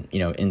game and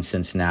in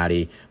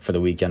Cincinnati for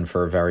the weekend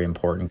for a very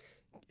important.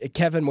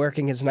 Kevin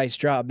working his nice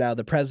job now.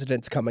 The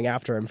president's coming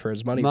after him for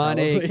his money.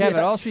 Money, Kevin.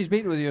 All she's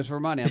beating with you is for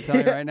money. I'm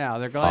telling you right now.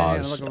 They're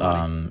glad to look at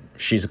money.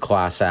 She's a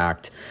class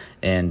act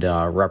and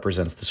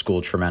represents the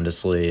school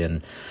tremendously.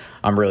 And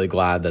I'm really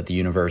glad that the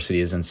university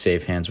is in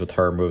safe hands with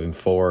her moving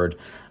forward.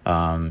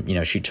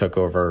 She took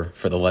over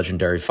for the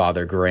legendary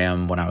Father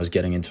Graham when I was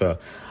getting into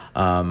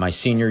my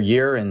senior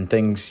year, and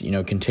things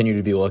continue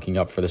to be looking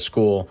up for the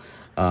school.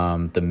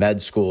 The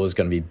med school is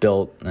going to be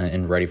built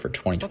and ready for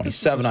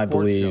 2027, I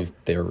believe. Show.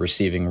 They're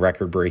receiving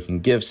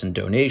record-breaking gifts and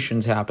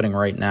donations happening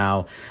right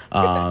now.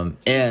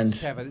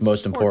 And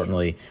most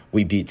importantly,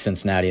 we beat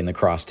Cincinnati in the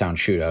Crosstown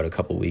Shootout a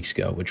couple weeks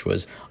ago, which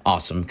was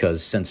awesome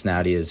because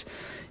Cincinnati is,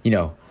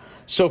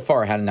 so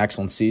far had an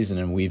excellent season,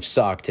 and we've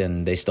sucked,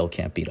 and they still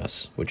can't beat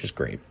us, which is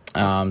great.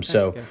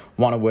 So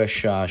want to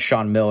wish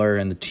Sean Miller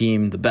and the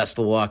team the best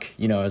of luck,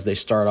 as they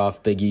start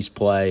off Big East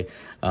play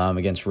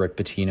against Rick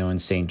Pitino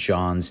and St.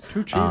 John's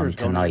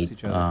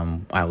tonight,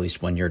 at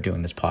least when you're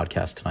doing this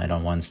podcast tonight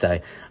on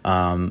Wednesday.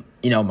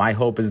 My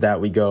hope is that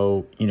we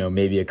go,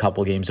 maybe a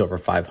couple games over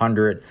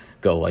 500,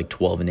 go like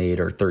 12-8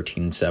 or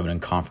 13-7 in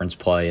conference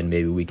play, and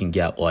maybe we can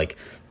get like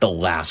the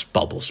last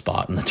bubble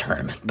spot in the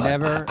tournament. But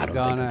I don't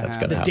think that's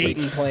going to happen.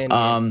 Dayton playing.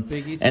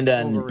 And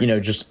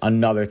then, just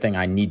another thing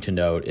I need to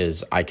note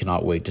is I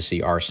cannot wait to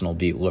see Arsenal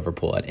beat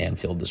Liverpool at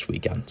Anfield this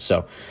weekend.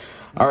 So,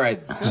 all right.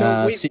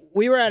 So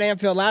we were at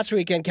Anfield last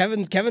weekend.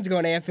 Kevin's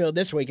going to Anfield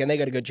this weekend. They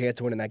got a good chance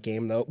of winning that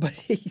game, though. But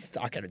he's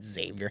talking about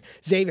Xavier.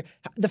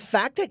 The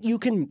fact that you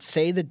can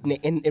say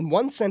in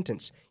one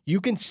sentence,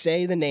 you can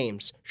say the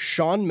names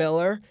Sean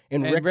Miller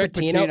and Rick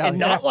Pitino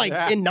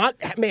and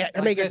not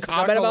make a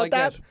comment about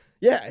that.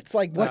 Yeah, it's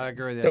like what? I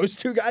agree with those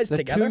two guys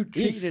together.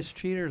 The two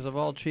cheaters of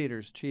all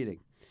cheaters cheating.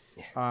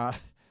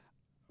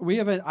 We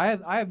haven't.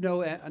 I have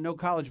no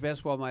college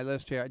basketball on my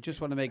list here. I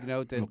just want to make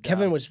note that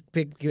Kevin was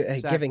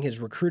giving his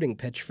recruiting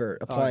pitch for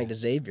applying to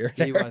Xavier.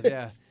 He was,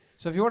 yeah.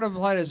 So if you want to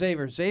apply to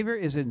Xavier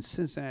is in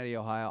Cincinnati,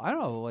 Ohio. I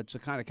don't know. It's a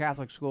kind of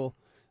Catholic school.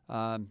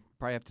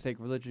 Probably have to take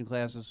religion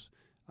classes.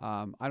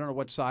 I don't know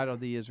what side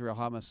of the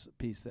Israel-Hamas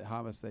piece that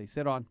Hamas they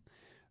sit on,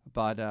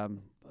 but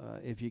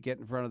if you get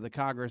in front of the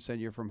Congress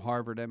and you're from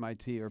Harvard,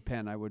 MIT, or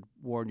Penn, I would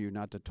warn you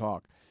not to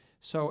talk.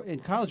 So in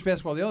college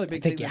basketball, the only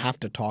big thing you have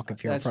to talk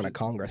if you're in front of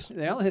Congress.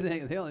 The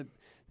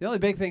only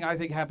big thing I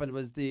think happened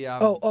was the.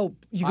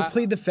 You can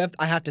plead the fifth.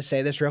 I have to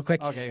say this real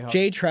quick. Okay.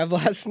 Jay Trev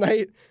last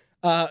night.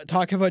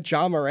 Talking about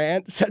John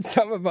Morant, said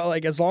something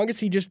about as long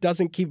as he just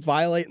doesn't keep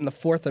violating the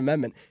Fourth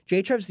Amendment.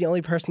 Jay Trev's the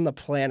only person on the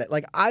planet.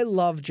 I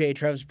love Jay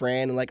Trev's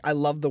brand and I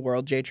love the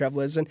world Jay Trev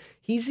lives in.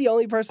 He's the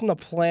only person on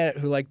the planet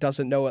who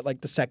doesn't know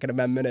what the Second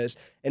Amendment is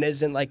and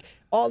isn't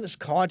all this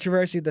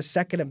controversy with the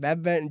Second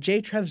Amendment. And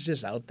Jay Trev's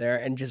just out there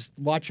and just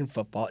watching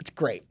football. It's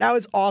great. That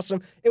was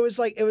awesome. It was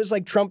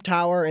like Trump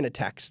Tower in a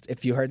text.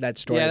 If you heard that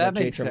story about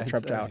Jay Trev and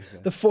Trump Tower,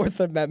 the Fourth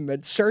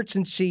Amendment, search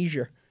and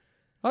seizure.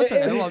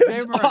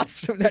 It's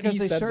awesome that because he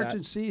they said search that.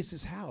 and seize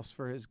his house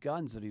for his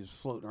guns that he was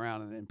floating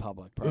around in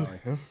public, probably.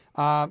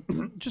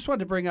 Just wanted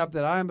to bring up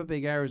that I'm a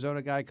big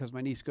Arizona guy because my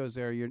niece goes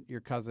there,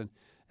 your cousin,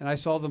 and I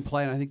saw them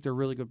play, and I think they're a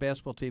really good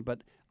basketball team. But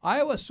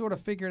Iowa sort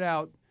of figured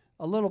out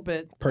a little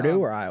bit.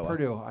 Purdue or Iowa?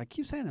 Purdue. I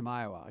keep saying them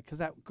Iowa because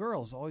that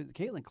girl's always,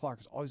 Caitlin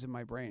Clark is always in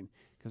my brain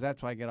because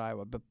that's why I get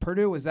Iowa. But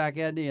Purdue with Zach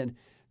Edney, and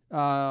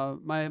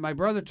my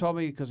brother told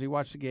me because he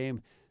watched the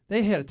game,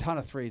 they hit a ton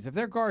of threes. If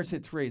their guards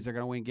hit threes, they're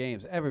going to win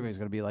games. Everybody's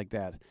going to be like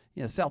that.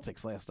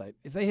 Celtics last night.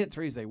 If they hit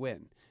threes, they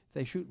win. If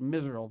they shoot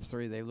miserable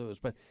three, they lose.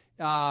 But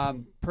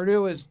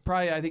Purdue is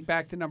probably, I think,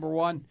 back to number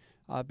one.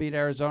 Beat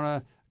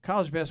Arizona.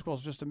 College basketball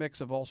is just a mix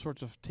of all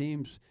sorts of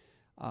teams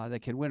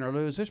that can win or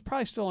lose. There's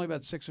probably still only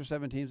about 6 or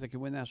 7 teams that can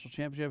win the national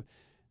championship.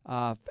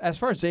 As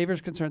far as Xavier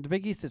is concerned, the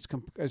Big East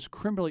is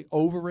criminally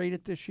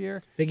overrated this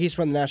year. Big East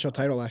won the national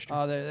title last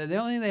year. The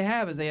only thing they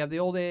have is they have the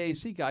old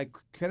AAC guy,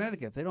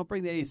 Connecticut. They don't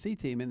bring the AAC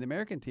team and the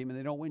American team, and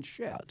they don't win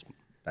shit.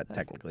 Not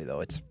technically, though.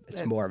 It's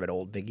more of an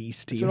old Big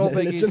East team. It's an old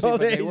Big East team, but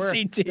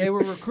team. they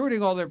were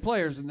recruiting all their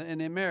players in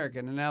the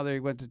American, and now they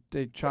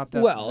chopped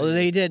out. Well,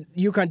 they did.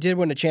 UConn did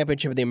win a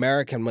championship of the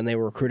American when they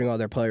were recruiting all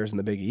their players in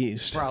the Big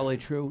East. Probably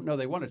true. No,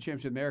 they won a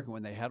championship of the American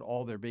when they had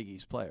all their Big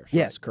East players. Right?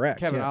 Yes,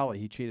 correct. Kevin Ollie,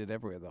 he cheated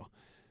everywhere, though.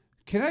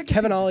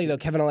 Kevin Ollie,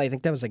 I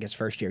think that was like his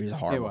first year. He's a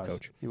horrible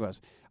coach. He was.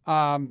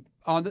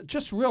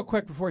 Just real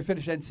quick before we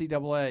finish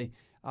NCAA,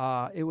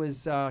 it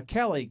was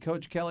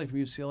Coach Kelly from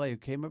UCLA, who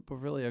came up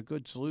with really a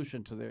good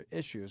solution to their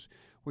issues,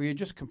 where you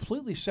just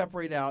completely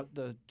separate out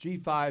the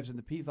G5s and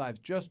the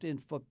P5s just in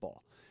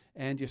football.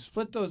 And you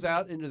split those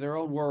out into their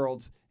own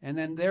worlds, and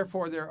then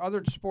therefore their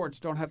other sports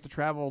don't have to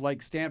travel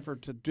like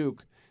Stanford to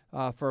Duke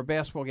for a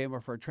basketball game or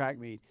for a track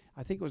meet.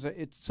 I think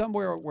it's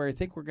somewhere where I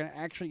think we're going to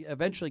actually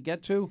eventually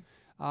get to.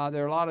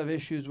 There are a lot of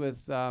issues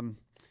with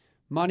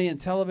money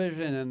and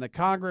television and the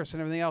Congress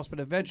and everything else, but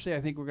eventually I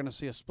think we're going to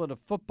see a split of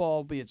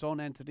football be its own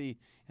entity,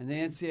 and the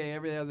NCAA,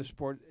 every other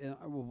sport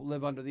will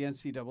live under the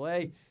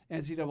NCAA.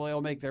 NCAA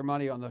will make their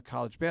money on the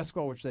college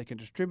basketball, which they can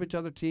distribute to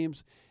other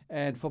teams,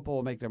 and football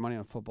will make their money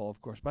on football,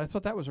 of course. But I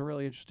thought that was a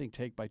really interesting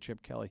take by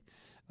Chip Kelly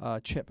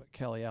out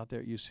there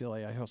at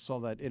UCLA. I saw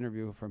that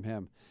interview from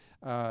him.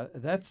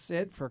 That's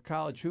it for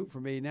college hoop for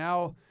me.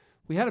 Now,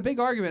 we had a big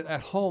argument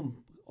at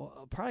home,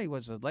 probably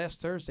was the last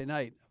Thursday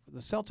night. The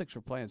Celtics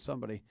were playing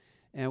somebody,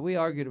 and we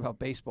argued about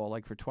baseball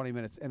like for 20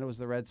 minutes, and it was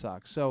the Red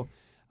Sox. So,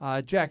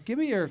 Jack, give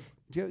me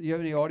do you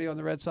have any audio on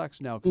the Red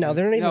Sox? No,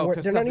 they're not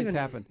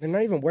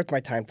even worth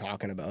my time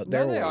talking about.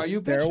 They're they are.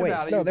 You bitch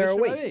about it. No, they're a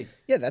waste.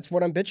 Yeah, that's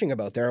what I'm bitching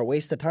about. They're a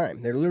waste of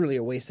time. They're literally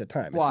a waste of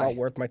time. Why? It's not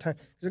worth my time.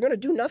 They're going to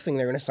do nothing.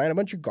 They're going to sign a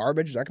bunch of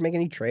garbage. They're not going to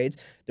make any trades.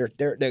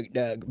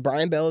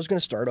 Brian Bell is going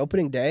to start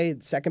opening day.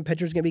 The second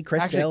pitcher is going to be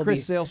Chris Sale.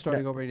 Chris Sale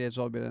starting opening day. It's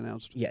all been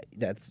announced. Yeah,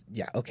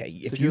 okay.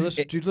 Did you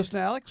listen to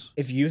Alex?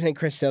 If you think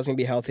Chris Sale's going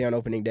to be healthy on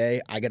opening day,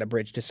 I got a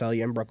bridge to sell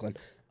you in Brooklyn.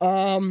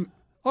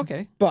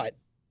 Okay, but.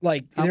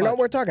 They're not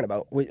worth talking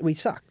about. We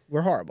suck.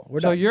 We're horrible.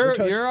 We're done.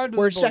 You're under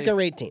we're a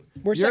second-rate team.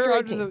 We're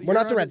second-rate team. We're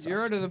not the Red Sox.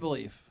 You're under the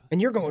belief.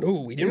 And you're going,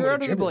 ooh, we didn't You're win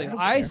under the belief.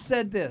 I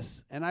said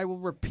this, and I will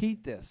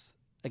repeat this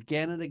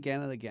again and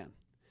again and again.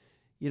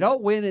 You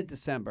don't win in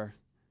December,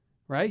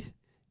 right?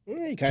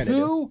 Yeah, you kind of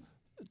do.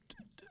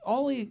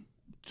 Only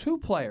two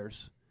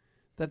players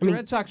that the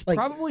Red Sox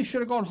probably should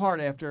have gone hard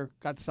after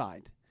got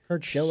signed.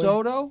 Kurt Schilling.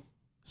 Soto.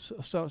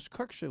 So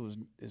Kirk was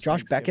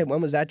Josh Beckett.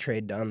 When was that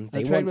trade done?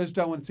 The trade was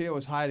done when Theo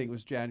was hiding. It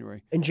was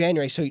January. In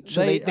January. So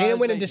they didn't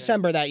win in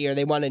December that year.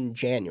 They won in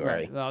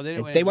January. Right. No,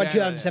 they won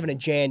 2007 in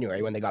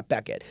January when they got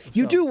Beckett.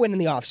 You do win in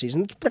the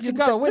offseason. That's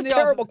a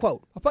terrible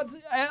quote. But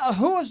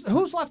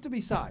who's left to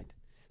be signed?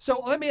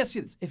 So let me ask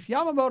you this: if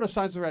Yamamoto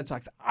signs with the Red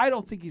Sox, I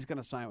don't think he's going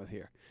to sign with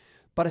here.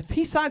 But if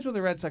he signs with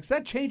the Red Sox, does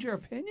that change your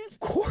opinion? Of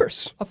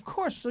course. Of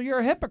course. So you're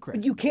a hypocrite.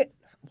 But you can't.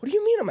 What do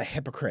you mean I'm a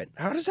hypocrite?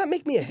 How does that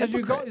make me a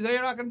hypocrite?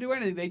 They're not going to do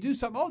anything. They do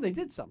something. Oh, they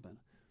did something.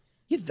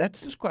 Yeah,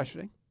 that's just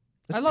questioning.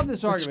 I love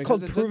this argument. It's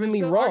called proving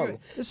me wrong.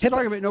 This is an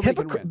argument nobody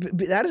can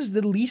win. That is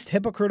the least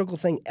hypocritical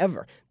thing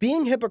ever.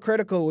 Being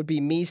hypocritical would be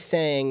me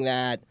saying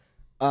that.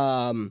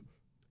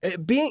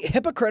 Being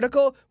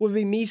hypocritical would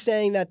be me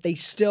saying that they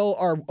still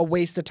are a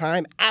waste of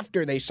time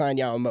after they sign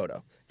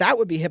Yamamoto. That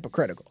would be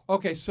hypocritical.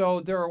 Okay,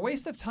 so they're a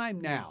waste of time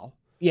now.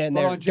 Yeah, and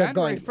but on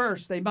January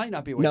 1st, they might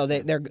not be. No,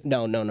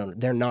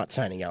 they're not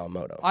signing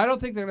Yamamoto. I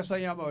don't think they're going to sign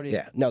Yamamoto either.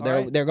 Yeah, no,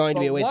 they're going to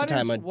be a waste of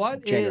time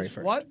on January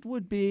 1st. What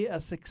would be a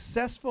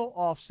successful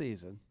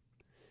offseason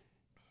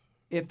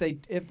if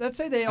let's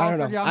say they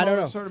offered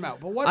Yamamoto a certain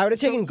amount? But I would have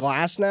taken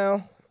Glass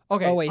now.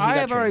 Okay, oh, wait, I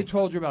have already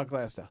told you about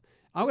Glass now.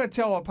 I'm going to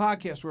tell a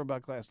podcast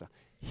about Glass now.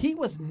 He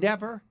was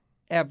never,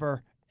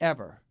 ever,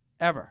 ever,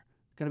 ever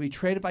going to be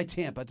traded by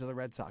Tampa to the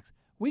Red Sox.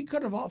 We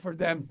could have offered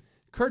them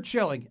Kurt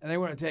Schilling, and they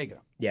wouldn't have taken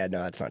him. Yeah,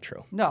 no, that's not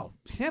true. No,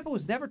 Tampa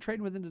was never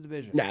traded within the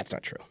division. No, that's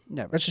not true.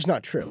 Never. That's just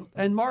not true.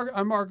 And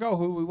Margot,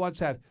 who we once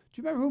had, do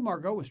you remember who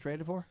Margot was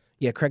traded for?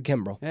 Yeah, Craig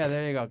Kimbrell. Yeah,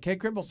 there you go. Craig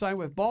Kimbrell signed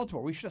with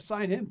Baltimore. We should have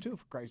signed him too,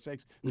 for Christ's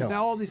sakes. No.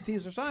 Now all these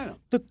teams are signing him.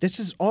 Look, this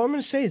is all I'm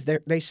going to say is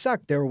they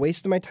suck. They're a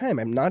waste of my time.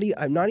 I'm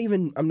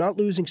not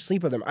losing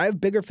sleep with them. I have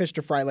bigger fish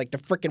to fry, like the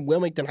frickin'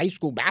 Wilmington High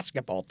School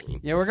basketball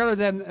team. Yeah,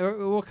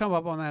 we'll come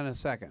up on that in a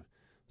second.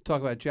 Talk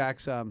about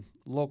Jack's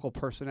local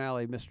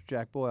personality, Mr.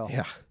 Jack Boyle.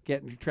 Yeah,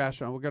 getting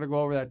trash on. We're going to go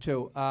over that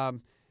too.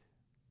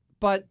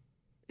 But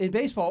in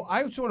baseball,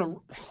 I just want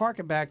to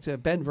harken back to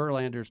Ben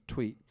Verlander's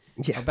tweet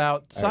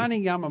about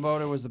signing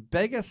Yamamoto was the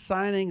biggest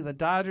signing the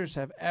Dodgers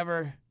have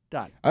ever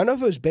done. I don't know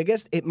if it was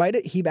biggest. It might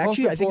have. He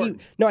actually.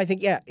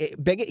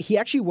 He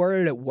actually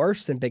worded it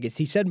worse than biggest.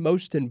 He said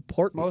most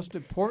important. Most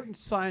important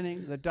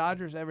signing the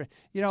Dodgers ever.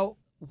 You know,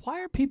 why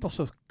are people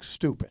so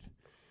stupid?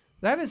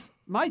 That is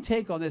my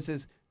take on this.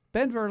 Is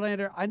Ben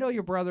Verlander, I know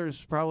your brother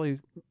is probably,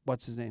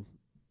 what's his name?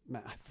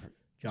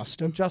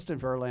 Justin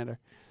Verlander.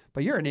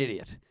 But you're an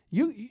idiot.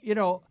 You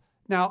know,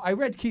 now I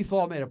read Keith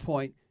Law made a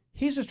point.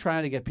 He's just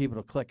trying to get people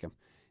to click him.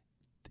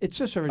 It's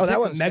just a ridiculous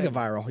that went mega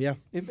viral, yeah.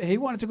 If he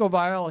wanted to go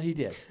viral, he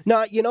did.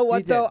 No, you know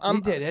what, though?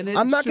 He did, and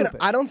I'm not going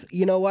to,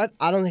 you know what?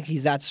 I don't think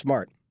he's that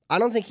smart. I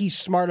don't think he's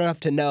smart enough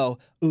to know,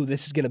 ooh,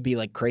 this is going to be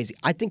like crazy.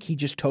 I think he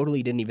just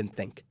totally didn't even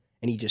think,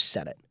 and he just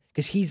said it.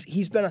 Because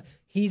he's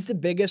the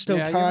biggest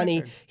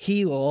Ohtani.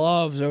 He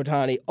loves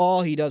Ohtani.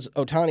 All he does,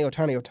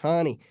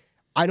 Ohtani.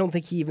 I don't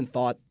think he even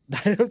thought.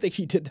 I don't think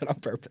he did that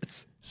on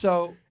purpose.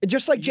 So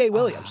just like Jay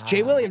Williams.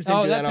 Jay Williams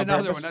didn't do that on purpose.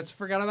 Oh, that's another one.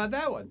 Forgot about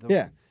that one.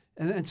 Yeah.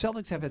 And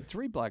Celtics have had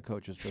 3 black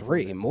coaches.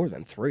 More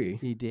than 3.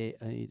 He did.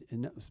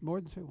 No,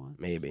 more than 3. One.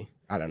 Maybe.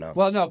 I don't know.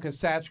 Well, no, because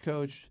Satch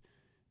coached,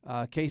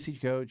 Casey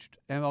coached,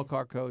 ML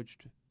Carr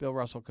coached, Bill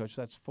Russell coached.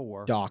 That's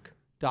 4. Doc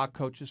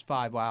coaches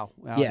 5. Wow.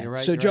 Yeah. You're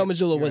right. So Joe right.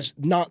 Mazzulla was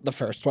not the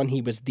first one.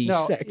 He was the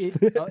 6th.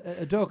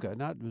 Udoka,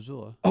 not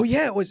Mazzulla. Oh,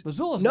 yeah. It was.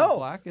 Mazzulla's not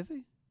black, is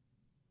he?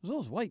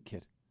 Mazzulla's white,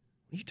 kid.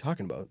 What are you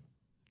talking about?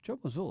 Joe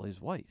Mazzulla,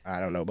 he's white. I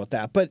don't know about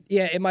that. But,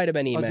 yeah, it might have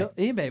been Ime.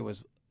 Ime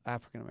was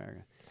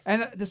African-American.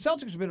 And the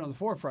Celtics have been on the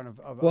forefront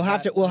of We'll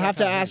have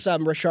to ask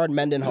Rashard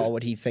Mendenhall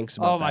what he thinks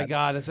about that. Oh, my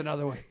God, that's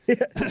another one.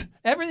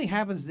 Everything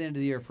happens at the end of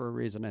the year for a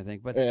reason, I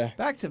think. But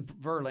back to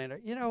Verlander,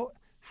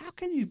 how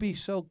can you be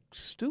so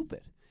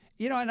stupid?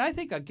 And I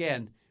think,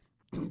 again,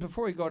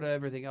 before we go to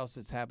everything else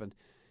that's happened,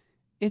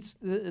 it's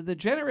the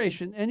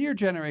generation, and your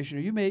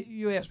generation,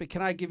 you asked me,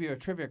 can I give you a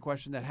trivia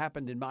question that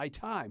happened in my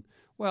time?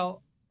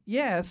 Well,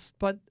 yes,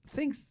 but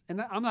things,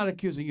 and I'm not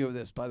accusing you of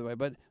this, by the way,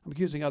 but I'm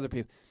accusing other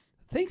people.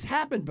 Things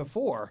happened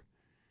before,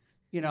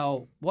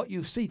 what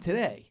you see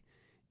today.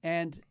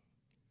 And,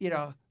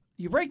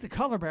 you break the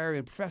color barrier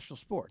in professional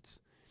sports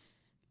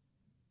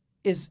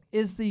is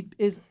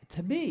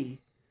to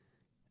me,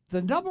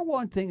 the number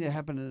one thing that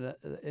happened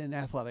in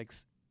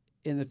athletics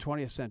in the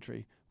 20th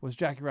century was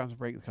Jackie Robinson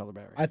breaking the color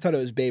barrier. I thought it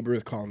was Babe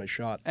Ruth calling his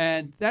shot.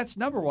 And that's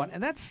number one.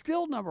 And that's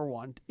still number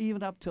one,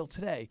 even up till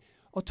today.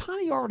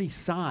 Ohtani already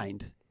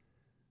signed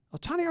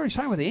with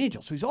the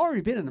Angels, so he's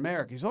already been in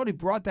America. He's already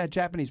brought that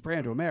Japanese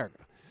brand to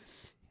America.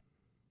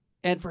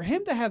 And for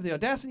him to have the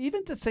audacity,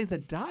 even to say the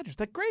Dodgers,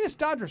 the greatest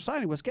Dodgers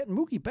signing was getting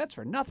Mookie Betts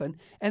for nothing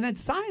and then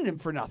signing him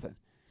for nothing,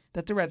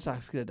 that the Red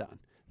Sox could have done.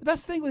 The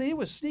best thing with him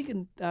was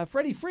sneaking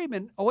Freddie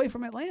Freeman away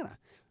from Atlanta.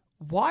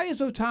 Why is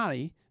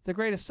Ohtani the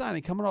greatest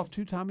signing coming off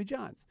 2 Tommy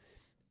Johns?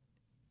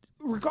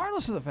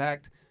 Regardless of the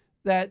fact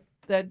that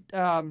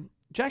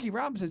Jackie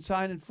Robinson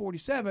signed in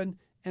 47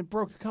 and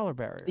broke the color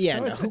barrier.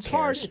 Yeah, it's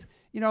hard.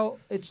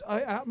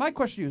 My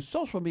question to you is: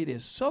 social media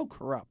is so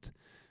corrupt.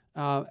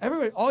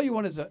 Everybody, all you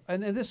want is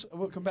and this.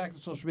 We'll come back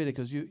to social media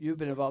because you've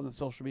been involved in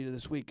social media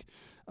this week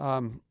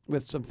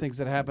with some things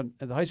that happened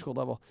at the high school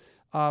level.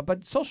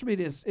 But social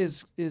media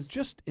is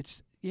just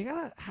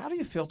how do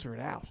you filter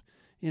it out?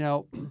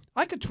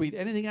 I could tweet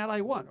anything out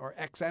I want or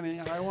X anything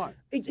out I want.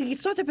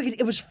 It's not that big.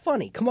 It was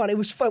funny. Come on, it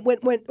was fun.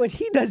 When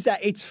he does that,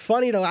 it's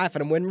funny to laugh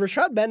at him. When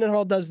Rashad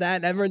Mendenhall does that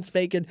and everyone's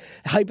faking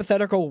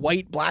hypothetical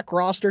white-black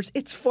rosters,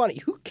 it's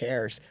funny. Who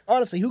cares?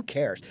 Honestly, who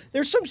cares?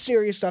 There's some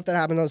serious stuff that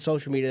happens on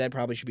social media that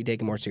probably should be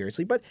taken more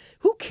seriously, but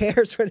who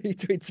cares when he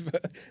tweets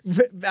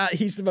about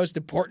he's the most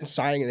important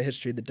signing in the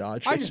history of the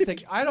Dodgers?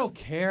 I don't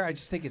care. I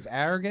just think it's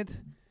arrogant,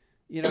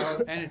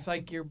 and it's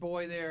like your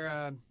boy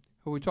there,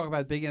 who we talked about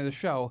at the beginning of the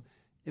show.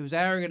 It was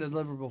arrogant of the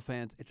Liverpool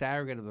fans. It's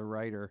arrogant of the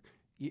writer.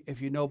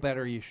 If you know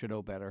better, you should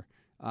know better.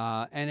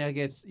 And I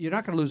guess you're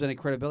not going to lose any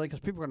credibility because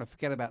people are going to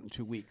forget about it in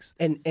 2 weeks.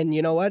 And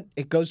you know what?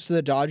 It goes to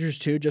the Dodgers,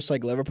 too, just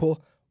like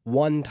Liverpool.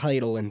 1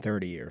 title in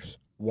 30 years.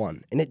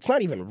 1. And it's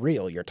not even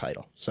real, your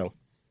title. So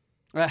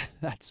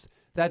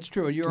That's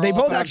true. And they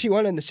both actually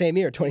won in the same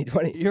year,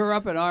 2020. You're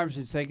up in arms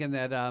and thinking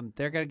that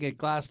they're going to get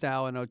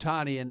Glasnow and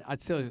Ohtani, and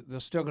they're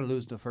still going to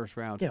lose in the first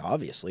round. Yeah,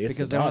 obviously.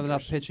 Because they don't have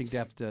enough pitching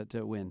depth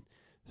to win.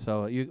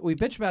 So we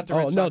bitch about the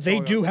Red Sox. Oh, no, they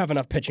do have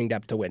enough pitching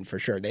depth to win, for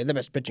sure. They have the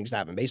best pitching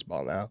staff in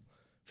baseball now,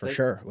 for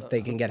sure, if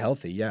they can get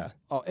healthy, yeah.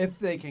 Oh, if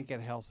they can get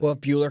healthy. Well, if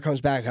Buehler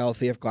comes back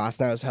healthy, if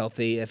Glasnow is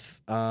healthy,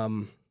 if...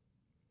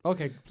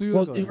 Okay.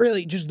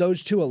 Really, just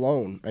those 2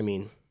 alone, I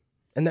mean...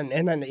 And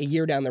then a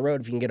year down the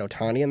road, if you can get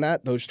Ohtani in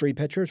those 3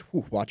 pitchers,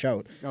 watch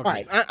out. Okay. All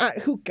right,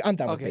 I'm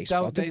done with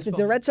baseball.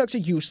 The Red Sox are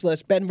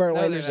useless. Ben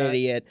Verlander's an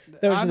idiot.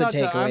 Those are the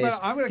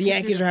takeaways. The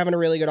Yankees are having a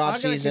really good offseason.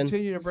 I'm going to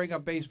continue to bring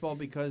up baseball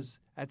because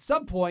at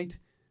some point,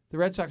 the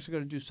Red Sox are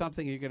going to do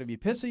something. You're going to be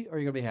pissy or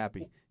you're going to be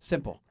happy.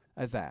 Simple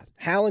as that.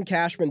 Hal and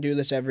Cashman do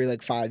this every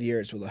 5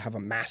 years. We'll have a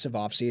massive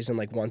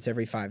offseason once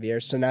every 5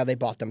 years. So now they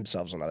bought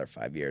themselves another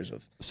 5 years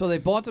of. So they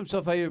bought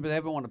themselves 5 years, but they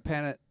haven't won a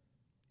pennant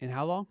in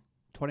how long?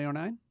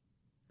 2009?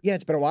 Yeah,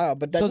 it's been a while,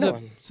 but so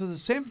the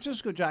San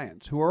Francisco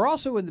Giants, who are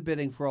also in the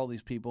bidding for all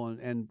these people,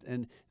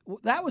 and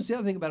that was the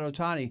other thing about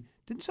Ohtani.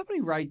 Didn't somebody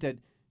write that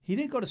he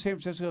didn't go to San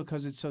Francisco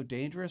because it's so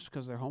dangerous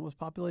because of their homeless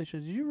population?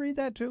 Did you read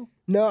that too?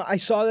 No, I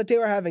saw that they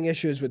were having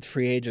issues with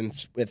free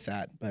agents with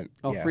that, but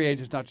free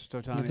agents, not just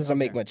Ohtani. It doesn't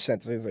make much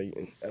sense. It's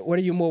what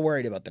are you more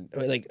worried about?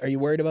 Are you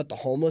worried about the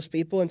homeless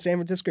people in San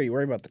Francisco? Or are you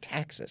worried about the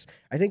taxes?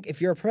 I think if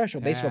you're a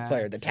professional baseball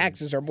player, the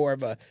taxes are more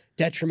of a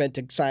detriment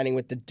to signing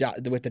with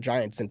the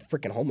Giants than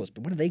freaking homeless.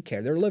 But what do they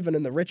care? They're living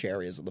in the rich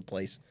areas of the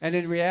place. And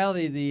in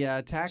reality,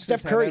 the taxes.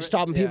 Steph Curry's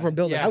stopping people from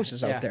building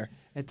houses out there.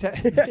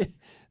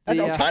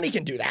 Ohtani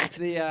can do that.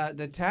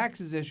 The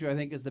taxes issue, I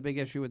think, is the big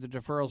issue with the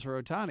deferrals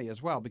for Ohtani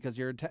as well, because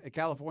you're in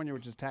California,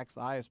 which is taxed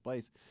the highest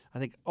place. I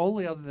think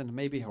only other than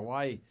maybe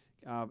Hawaii,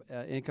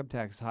 income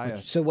tax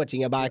highest. So what's he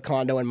gonna buy a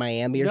condo in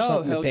Miami or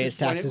something and pay his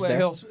taxes there?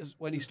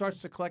 When he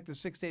starts to collect the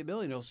 $6 to $8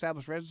 million, he'll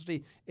establish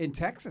residency in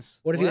Texas.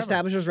 What if he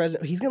establishes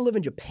residency? He's gonna live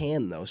in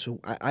Japan though, so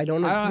I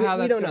don't know. I don't know how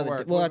that's going to to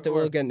work.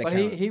 We'll get into But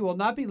he will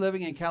not be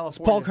living in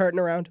California. Paul Curtin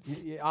around?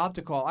 I'll have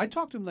to call. I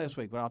talked to him last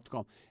week, but I'll have to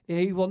call him.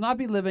 He will not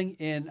be living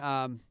in.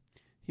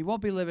 He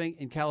won't be living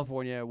in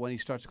California when he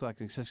starts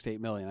collecting $6 to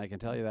 $8 million. I can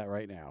tell you that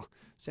right now.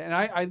 So,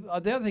 and the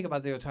other thing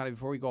about the Ohtani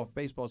before we go off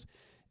baseball is,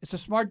 it's a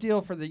smart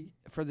deal for the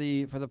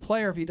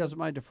player if he doesn't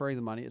mind deferring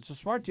the money. It's a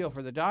smart deal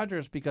for the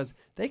Dodgers because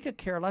they could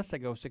care less to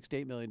go $6 to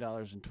 $8 million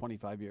in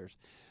 25 years.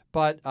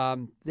 But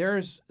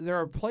there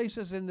are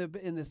places in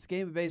this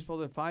game of baseball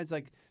that finds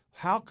like,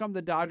 how come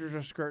the Dodgers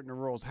are skirting the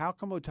rules? How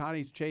come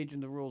Ohtani's changing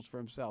the rules for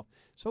himself?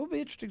 So it'll be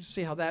interesting to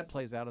see how that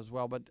plays out as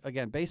well. But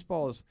again,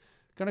 baseball is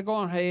going to go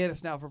on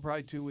hiatus now for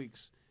probably 2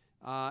 weeks,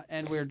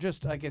 and we're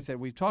just, like I said,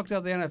 we've talked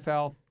about the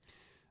NFL.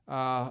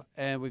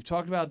 And we've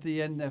talked about the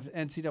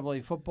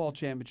NCAA football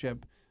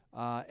championship,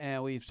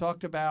 and we've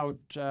talked about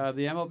the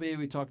MLB.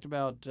 We talked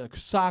about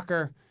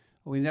soccer.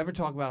 We never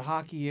talk about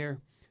hockey here.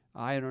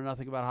 I know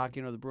nothing about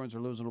hockey. I know the Bruins are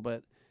losing a little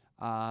bit.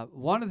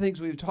 One of the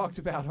things we've talked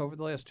about over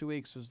the last 2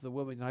 weeks is the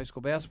Wilmington High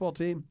School basketball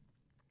team.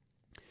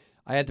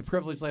 I had the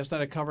privilege last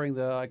night of covering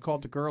I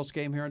called the girls'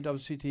 game here on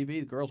WCTV.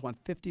 The girls won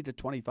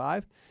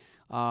 50-25.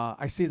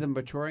 I see them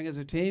maturing as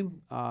a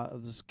team.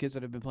 The kids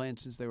that have been playing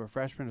since they were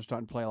freshmen are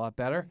starting to play a lot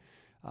better.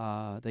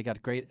 They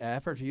got great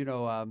effort.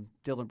 Dylan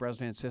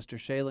Bresnan's sister,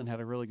 Shaylin, had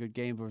a really good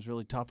game, but was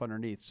really tough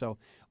underneath. So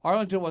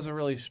Arlington was a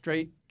really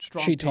strong She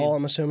team. tall,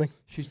 I'm assuming?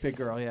 She's a big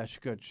girl. Yeah, she's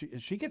good.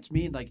 She gets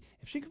mean. Like,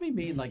 if she could be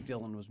mean like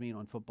Dylan was mean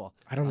on football.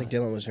 I don't think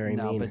Dylan was very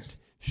mean. But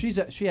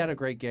she had a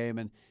great game,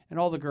 and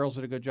all the girls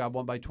did a good job,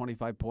 won by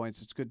 25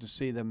 points. It's good to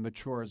see them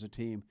mature as a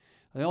team.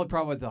 The only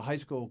problem with the high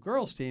school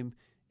girls team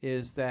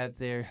is that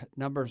their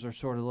numbers are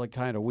sort of like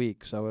kind of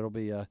weak. So it'll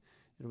be a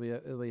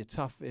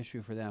tough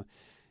issue for them.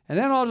 And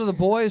then on to the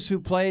boys who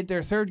played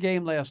their third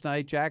game last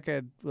night. Jack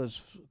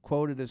was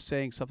quoted as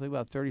saying something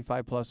about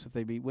 35-plus if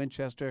they beat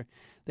Winchester.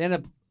 They ended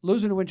up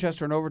losing to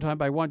Winchester in overtime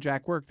by 1.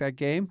 Jack worked that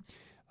game.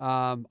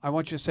 I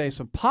want you to say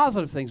some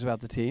positive things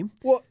about the team.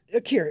 Well,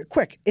 Akira,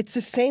 quick. It's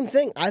the same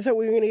thing. I thought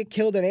we were going to get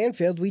killed at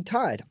Anfield. We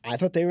tied. I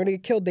thought they were going to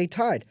get killed. They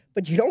tied.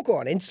 But you don't go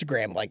on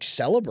Instagram like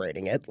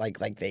celebrating it like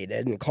they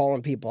did and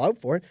calling people out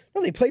for it.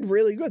 No, they played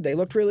really good. They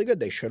looked really good.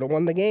 They should have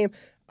won the game.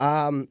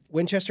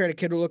 Winchester had a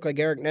kid who looked like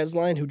Eric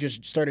Nesline who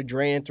just started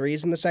draining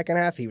threes in the second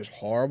half. He was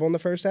horrible in the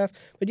first half.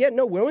 But yet,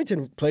 no,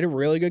 Wilmington played a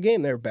really good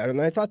game. They were better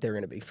than I thought they were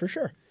going to be, for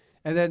sure.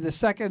 And then the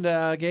second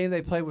game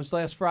they played was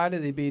last Friday.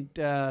 They beat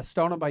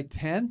Stoneham by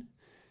 10.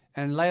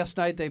 And last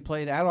night they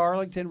played at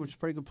Arlington, which is a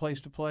pretty good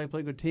place to play,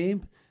 pretty good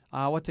team.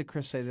 What did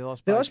Chris say? They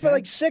lost by 10? By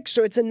like 6,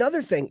 so it's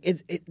another thing.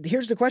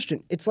 Here's the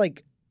question. It's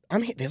like,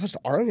 they lost to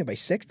Arlington by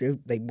 6.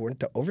 They went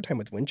to overtime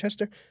with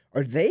Winchester.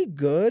 Are they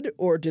good,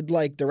 or did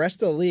like the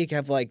rest of the league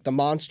have like the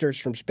monsters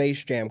from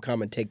Space Jam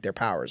come and take their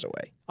powers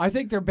away? I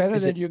think they're better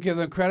than you give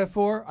them credit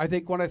for. I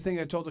think one thing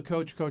I told the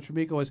Coach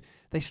Amico, is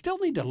they still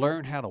need to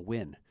learn how to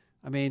win.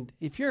 I mean,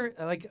 if you're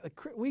like,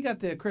 we got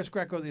the Chris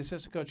Greco, the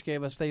assistant coach,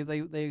 gave us. They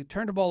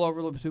turned the ball over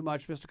a little bit too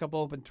much, missed a couple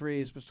open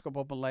threes, missed a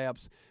couple open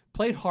layups.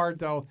 Played hard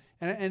though,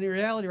 and in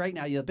reality, right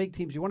now, the big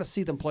teams, you want to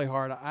see them play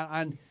hard.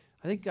 I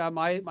think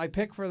my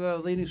pick for the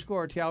leading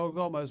scorer, Thiago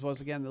Gomez,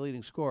 was again the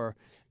leading scorer.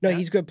 No,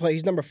 he's a good player.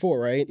 He's number 4,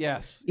 right?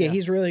 Yes. Yeah,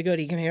 he's really good.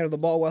 He can handle the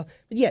ball well.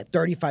 But yeah,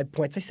 35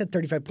 points. I said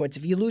 35 points.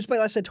 If you lose by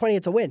less than 20,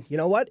 it's a win. You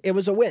know what? It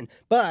was a win.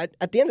 But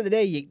at the end of the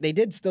day, they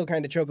did still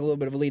kind of choke a little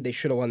bit of a lead. They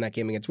should have won that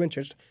game against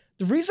Winchester.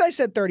 The reason I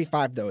said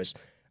 35, though, is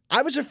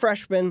I was a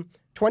freshman.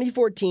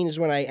 2014 is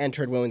when I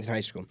entered Wilmington High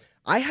School.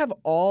 I have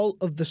all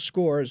of the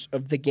scores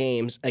of the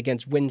games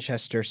against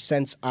Winchester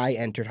since I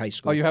entered high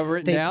school. Oh, you have it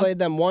written down? They played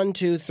them 1,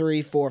 2,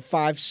 3, 4,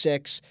 5,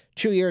 6,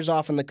 2 years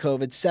off in the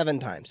COVID, 7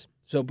 times.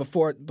 So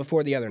before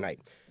the other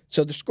night.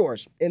 So the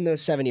scores in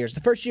those 7 years. The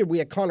first year we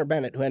had Connor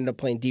Bennett, who ended up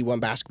playing D1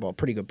 basketball.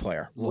 Pretty good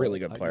player. Really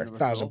good player.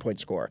 1,000-point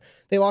scorer.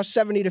 They lost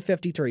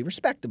 70-53.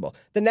 Respectable.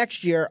 The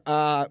next year,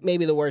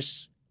 maybe the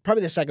worst,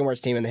 probably the second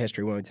worst team in the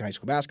history of Wilmington High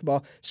School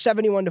basketball.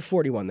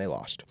 71-41 they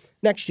lost.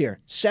 Next year,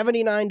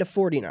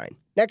 79-49.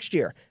 Next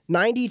year,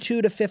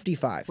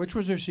 92-55. Which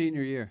was their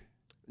senior year?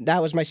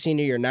 That was my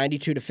senior year,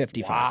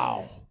 92-55.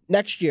 Wow.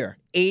 Next year,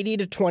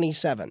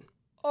 80-27.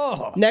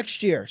 Oh.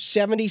 Next year,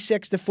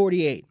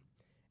 76-48.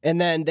 And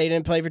then they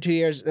didn't play for 2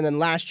 years. And then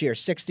last year,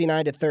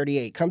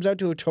 69-38. Comes out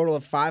to a total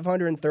of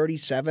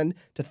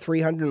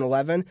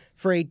 537-311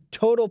 for a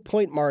total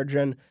point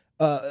margin,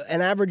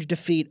 an average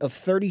defeat of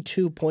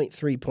 32.3 points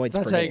per game.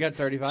 That's how you got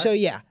 35? So,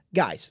 yeah,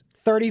 guys,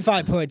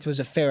 35 points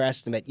was a fair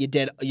estimate. You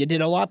did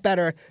a lot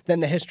better than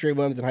the history of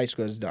Wilmington High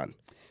School has done.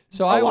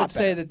 So I would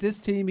say that this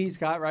team he's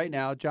got right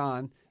now,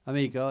 John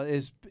Amico,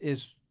 is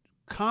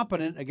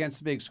competent against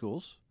the big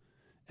schools.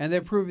 And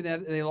they're proving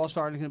that they lost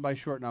Arlington by a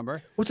short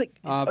number. Well, it's like,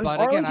 but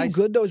Arlington again,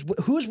 good, though?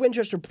 Who's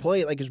Winchester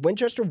play? Like, is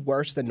Winchester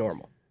worse than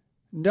normal?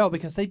 No,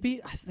 because they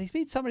beat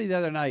somebody the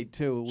other night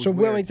too. So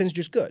Wilmington's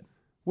just good.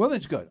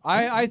 Wilmington's good.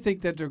 I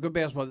think that they're good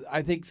basketball.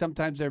 I think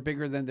sometimes they're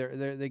bigger than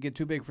they get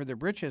too big for their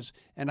britches.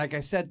 And like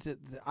I said,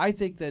 I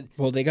think that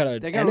they got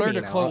to learn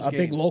to close a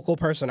games. big local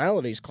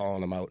personality's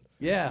calling them out.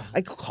 Yeah,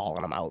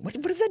 calling them out. What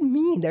does that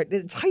mean?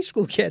 It's high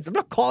school kids. I'm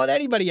not calling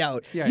anybody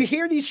out. Yeah. You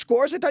hear these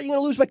scores? I thought you were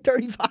going to lose by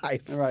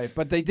 35. Right,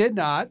 but they did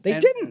not. They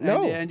didn't.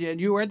 No, and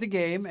you were at the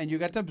game and you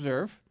got to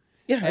observe.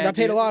 Yeah, I got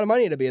paid a lot of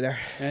money to be there.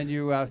 And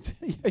you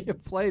you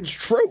played. It's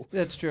true.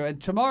 That's true.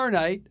 And tomorrow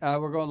night,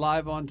 we're going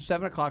live on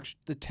 7 o'clock.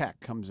 The Tech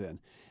comes in.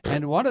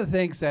 And one of the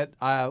things that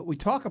we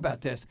talk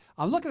about this,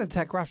 I'm looking at the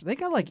Tech roster. They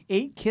got like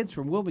 8 kids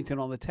from Wilmington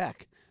on the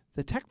Tech.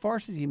 The Tech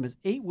varsity team is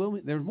 8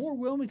 Wilmington. There's more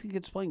Wilmington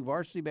kids playing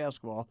varsity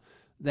basketball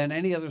than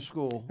any other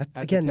school.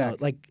 Again, though,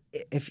 like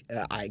if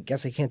I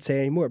guess I can't say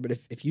anymore, but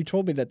if you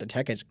told me that the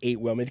Tech has 8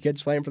 Wilmington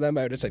kids playing for them,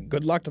 I would have said,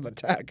 "Good luck to the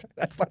Tech."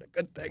 That's not a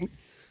good thing.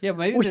 Yeah,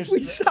 maybe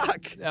we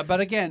suck. But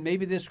again,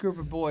 maybe this group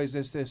of boys,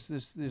 this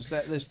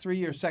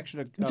 3-year section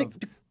of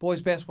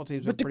boys basketball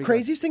teams. But are the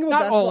craziest thing about not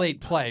basketball, all 8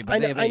 play.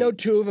 But I know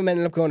 2 of them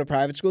ended up going to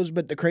private schools.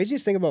 But the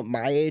craziest thing about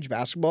my age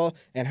basketball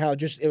and how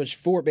it was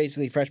for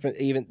basically freshmen,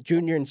 even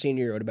junior and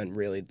senior year would have been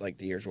really like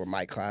the years where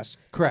my class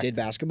did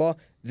basketball.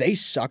 They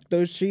sucked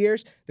those 2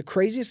 years. The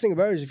craziest thing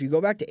about it is if you go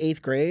back to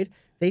 8th grade,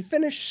 they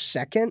finished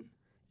second.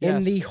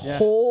 In the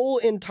whole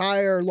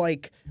entire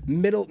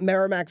middle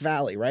Merrimack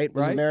Valley, right?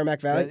 Was it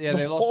Merrimack Valley? Yeah,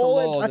 they lost to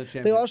Lowell.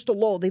 They lost to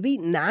Lowell. They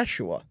beat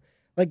Nashua.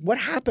 What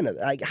happened to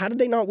that? How did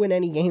they not win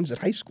any games at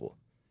high school?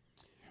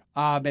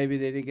 Maybe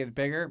they didn't get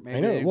bigger. Maybe I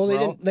know. They well, grow.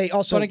 they didn't. They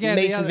also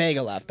Mason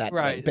Vega left that.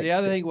 Right. The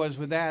other thing was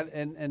with that,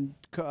 and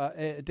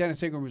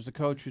Dennis Ingram was the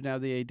coach who's now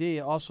the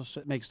AD. Also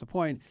makes the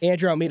point.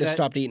 Andrew Almeida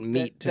stopped eating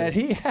meat too. That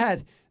he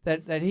had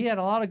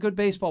a lot of good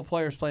baseball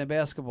players playing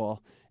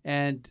basketball,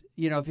 and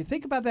if you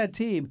think about that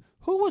team.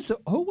 Who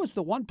was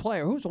the one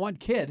player? Who was the one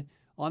kid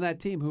on that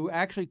team who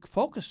actually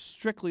focused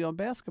strictly on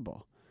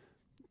basketball?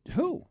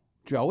 Who?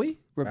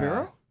 Joey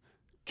Ribeiro,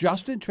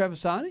 Justin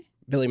Trevisani,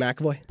 Billy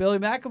McAvoy. Billy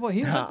McAvoy.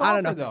 He's a golfer, I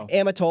don't know. Though.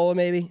 Amatola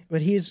maybe,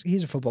 but he's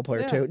a football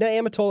player too. No,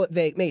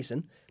 Amatola,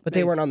 Mason, but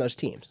they weren't on those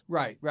teams.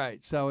 Right.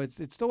 So it's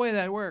the way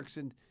that works.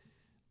 And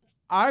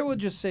I would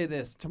just say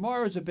this: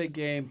 tomorrow's a big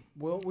game.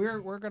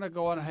 We're going to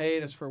go on a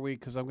hiatus for a week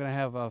because I'm going to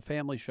have a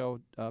family show.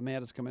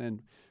 Amanda's coming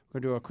in. We're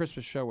going to do a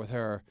Christmas show with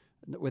her.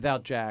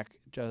 Without Jack,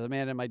 the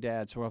man and my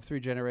dad, so we'll have 3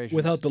 generations.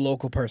 Without the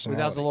local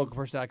personality. Without the local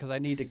personality, because I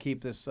need to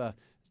keep this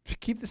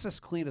as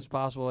clean as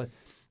possible.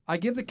 I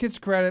give the kids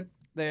credit;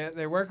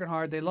 they're working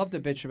hard. They love to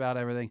bitch about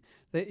everything.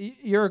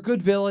 You're a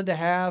good villain to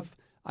have.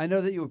 I know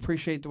that you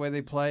appreciate the way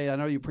they play. I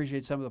know you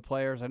appreciate some of the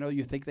players. I know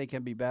you think they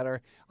can be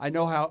better. I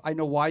know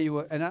why you.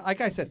 And like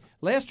I said,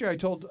 last year I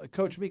told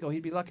Coach Miko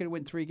he'd be lucky to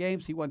win 3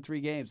 games. He won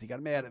 3 games. He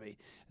got mad at me.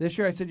 This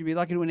year I said you'd be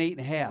lucky to win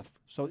 8.5.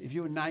 So if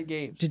you win 9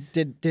 games,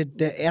 did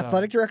the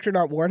athletic director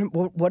not warn him?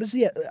 What is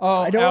the?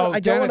 I don't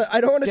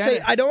want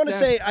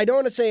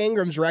to say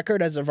Ingram's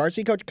record as a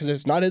varsity coach because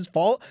it's not his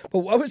fault. But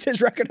what was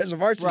his record as a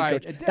varsity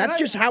coach? That's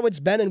just how it's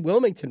been in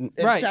Wilmington.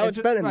 It's how it's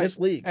been in this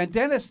league. And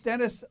Dennis,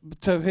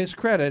 to his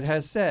credit,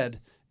 has said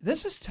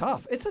this is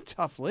tough. It's a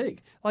tough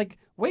league. Like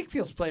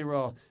Wakefield's playing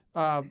well.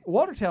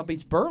 Watertown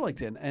beats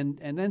Burlington, and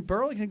then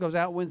Burlington goes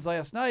out and wins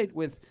last night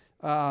with.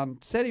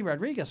 Seti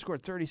Rodriguez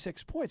scored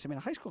 36 points. I mean,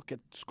 a high school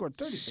kid scored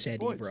 36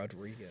 points. Seti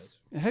Rodriguez.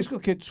 A high school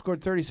kid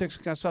scored 36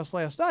 against us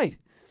last night.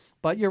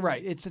 But you're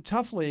right. It's a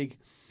tough league.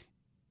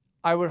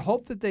 I would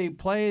hope that they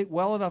play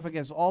well enough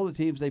against all the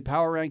teams they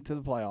power rank to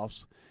the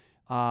playoffs.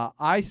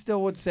 I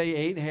still would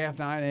say 8.5,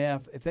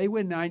 9.5. If they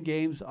win 9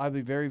 games, I'd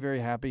be very,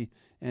 very happy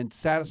and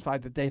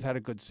satisfied that they've had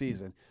a good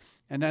season.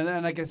 And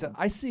then, like I said,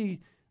 I see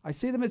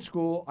them at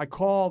school. I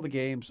call the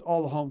games,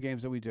 all the home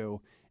games that we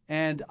do.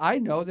 And I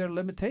know their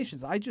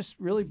limitations. I just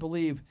really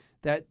believe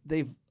that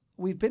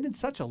we've been in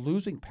such a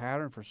losing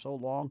pattern for so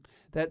long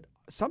that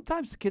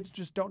sometimes the kids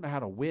just don't know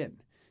how to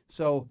win.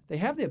 So they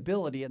have the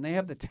ability and they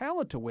have the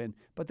talent to win,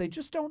 but they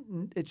just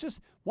don't. It's just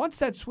once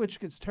that switch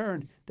gets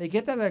turned, they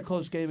get that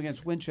close game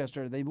against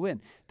Winchester, they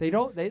win. They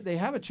don't. They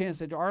have a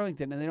chance at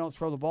Arlington and they don't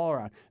throw the ball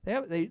around.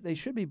 They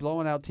should be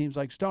blowing out teams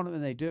like Stoneham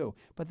and they do,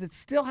 but it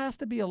still has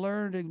to be a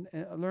learned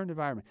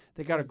environment.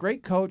 They got a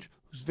great coach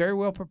who's very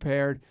well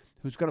prepared,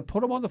 who's going to put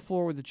them on the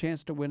floor with a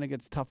chance to win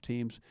against tough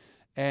teams,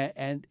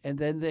 and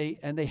then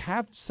they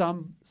have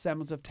some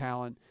semblance of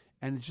talent,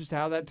 and it's just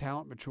how that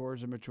talent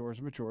matures and matures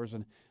and matures.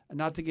 And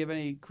not to give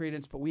any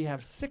credence, but we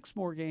have 6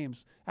 more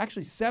games,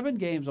 actually 7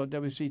 games on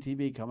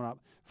WCTV coming up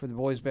for the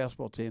boys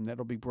basketball team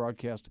that'll be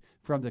broadcast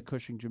from the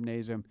Cushing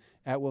Gymnasium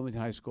at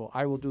Wilmington High School.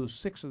 I will do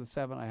 6 of the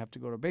 7. I have to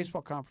go to a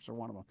baseball conference or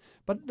one of them.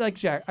 But like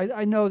Jack,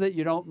 I know that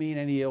you don't mean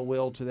any ill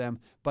will to them,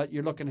 but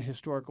you're looking at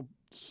historical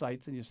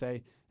sites and you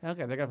say,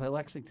 okay, they're going to play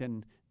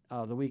Lexington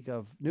the week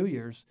of New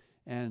Year's,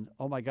 and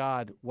oh my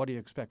God, what do you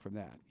expect from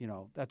that?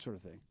 That sort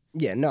of thing.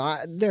 Yeah, no,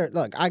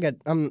 I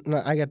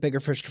got bigger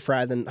fish to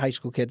fry than high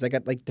school kids. I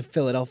got like the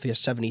Philadelphia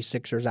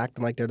 76ers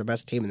acting like they're the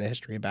best team in the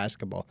history of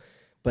basketball.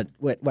 But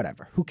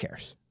whatever, who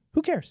cares?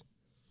 Who cares?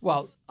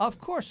 Well, of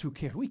course, who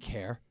cares? We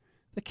care.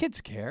 The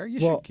kids care. You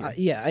should care.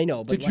 Yeah, I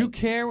know. But Did you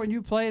care when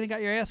you played and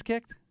got your ass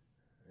kicked?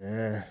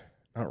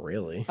 Not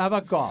really. How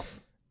about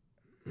golf?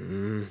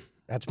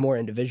 That's more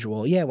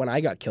individual. Yeah, when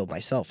I got killed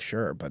myself,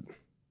 sure, but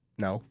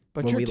no.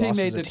 But When your we team lost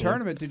made as a the team.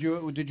 tournament. Did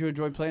you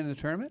enjoy playing in the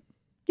tournament?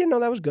 Yeah, no,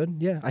 that was good.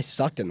 Yeah, I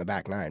sucked in the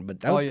back nine,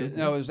 but that was good.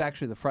 No, it was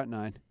actually the front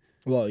nine.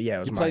 Well, yeah, it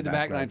was You my played the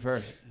back nine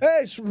first.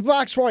 Hey,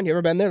 Black Swan, you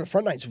ever been there? The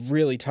front nine's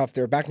really tough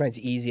there. Back nine's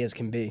easy as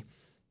can be.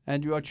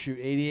 And you shoot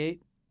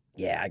 88?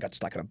 Yeah, I got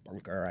stuck in a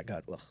bunker.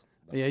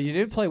 Yeah, you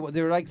did play.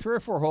 There were like 3 or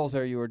 4 holes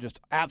there. You were just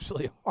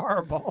absolutely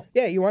horrible.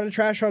 Yeah, you want to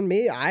trash on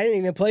me? I didn't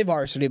even play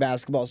varsity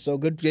basketball, so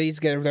good.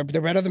 They're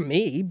better than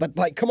me, but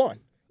like, come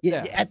on.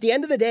 Yeah. At the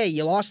end of the day,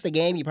 you lost the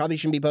game. You probably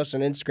shouldn't be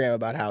posting on Instagram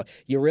about how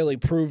you really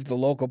proved the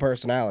local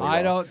personality.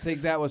 I don't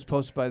think that was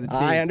posted by the team.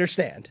 I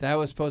understand. That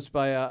was posted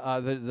by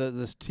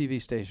this TV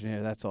station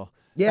here. That's all.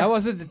 Yeah. That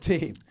wasn't the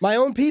team. My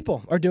own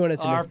people are doing it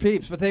to Our me.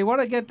 peeps, but they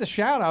want to get the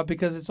shout out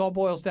because it's all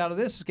boils down to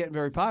this. It's getting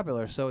very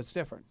popular, so it's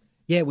different.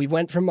 Yeah, we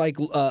went from like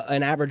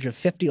an average of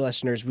 50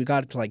 listeners. We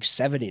got it to like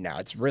 70 now.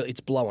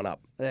 It's blowing up.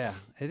 Yeah,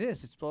 it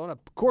is. It's blowing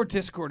up. Core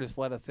Discord has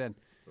let us in.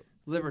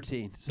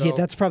 Libertine. So Yeah,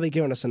 that's probably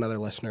giving us another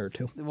listener or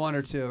two. 1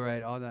 or 2,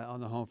 right,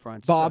 on the home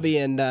front. Bobby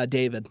and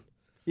David.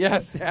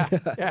 Yes,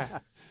 yeah.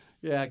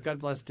 God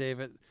bless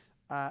David.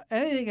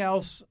 Anything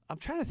else? I'm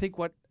trying to think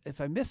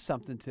if I missed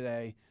something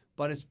today,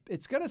 but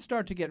it's going to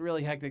start to get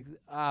really hectic.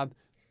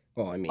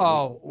 Well, I mean,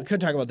 we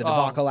could talk about the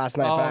debacle last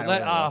night.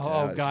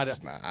 God!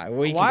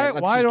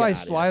 Why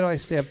do I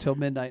stay up till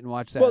midnight and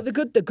watch that? Well, the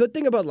good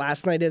thing about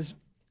last night is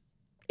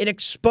it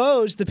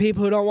exposed the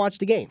people who don't watch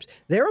the games.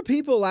 There were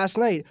people last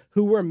night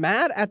who were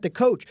mad at the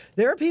coach.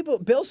 There are people.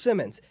 Bill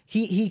Simmons.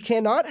 He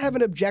cannot have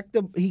an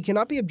objective. He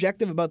cannot be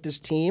objective about this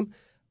team.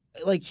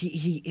 Like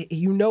he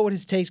you know what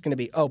his take's going to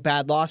be. Oh,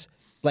 bad loss.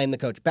 Blame the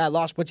coach. Bad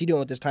loss. What's he doing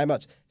with his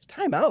timeouts? His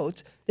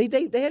timeouts?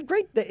 They had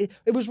great.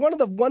 It was one of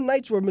the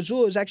nights where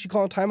Missoula was actually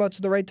calling timeouts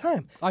at the right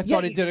time. I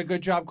thought he did a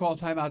good job calling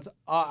timeouts.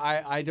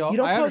 I don't. You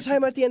don't call a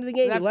timeout at the end of the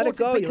game. You let it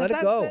go. You let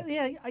it go.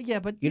 Yeah,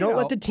 but you don't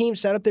let the team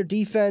set up their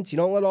defense. You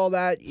don't let all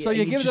that. So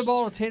you give the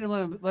ball to Tatum,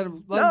 let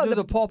him do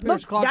the Paul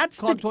Pierce clock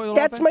toilet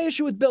That's offense? my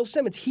issue with Bill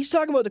Simmons. He's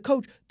talking about the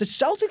coach. The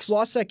Celtics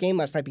lost that game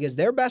last night because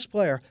their best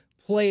player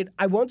played.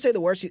 I won't say the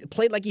worst. He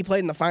played like he played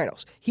in the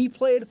finals. He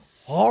played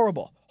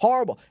horrible.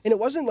 And it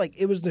wasn't like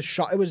it was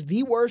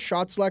the worst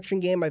shot selection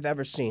game I've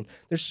ever seen.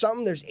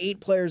 There's 8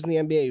 players in the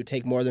NBA who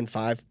take more than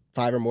five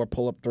or more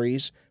pull-up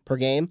threes per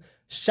game.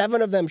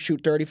 7 of them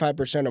shoot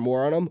 35% or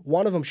more on them.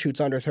 1 of them shoots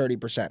under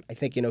 30%. I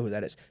think you know who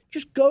that is.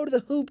 Just go to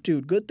the hoop,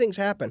 dude. Good things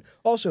happen.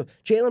 Also,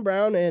 Jaylen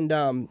Brown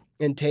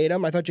and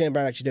Tatum, I thought Jaylen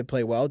Brown actually did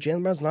play well.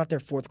 Jaylen Brown's not their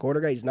fourth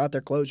quarter guy. He's not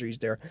their closer. He's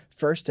their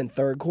first and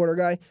third quarter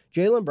guy.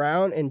 Jaylen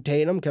Brown and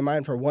Tatum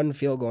combined for 1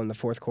 field goal in the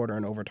fourth quarter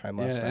in overtime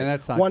last night. And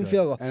that's not 1 good.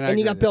 field goal. And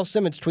you got Bill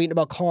Simmons tweeting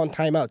about calling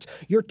timeouts.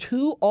 Your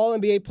 2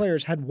 All-NBA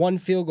players had 1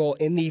 field goal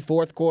in the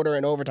fourth quarter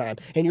in overtime.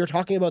 And you're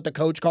talking about the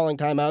coach calling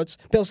timeouts?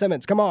 Bill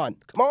Simmons, come on.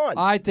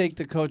 I think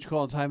the coach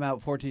calling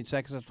timeout 14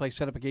 seconds to play,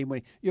 set up a game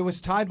winning. It was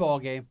a tie ball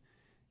game.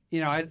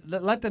 I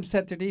let them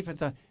set their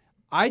defense on.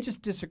 I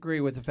just disagree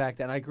with the fact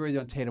that I agree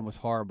that Tatum was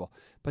horrible.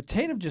 But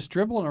Tatum just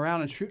dribbling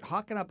around and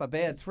hawking up a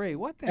bad 3.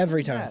 What the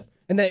every hell is time.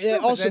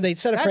 that? And they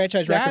set a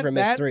franchise record for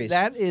missed threes.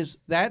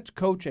 That's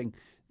coaching.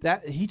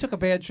 That he took a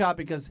bad shot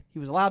because he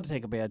was allowed to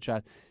take a bad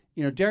shot.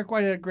 Derek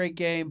White had a great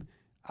game.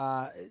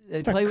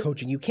 It's not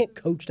coaching. You can't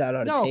coach that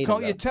out of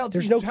Tatum.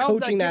 There's no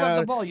coaching that out.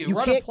 The ball. You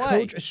can't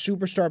coach a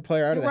superstar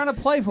player out of that. You run a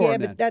play for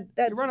him.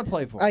 You run a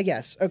play for him. I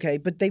guess. Okay,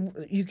 but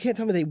you can't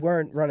tell me they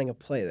weren't running a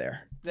play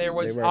there.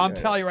 I'm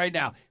telling you right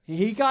now.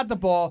 He got the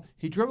ball.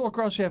 He dribbled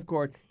across half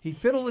court. He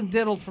fiddled and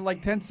diddled for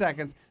like 10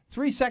 seconds.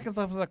 3 seconds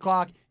left on the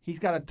clock. He's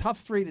got a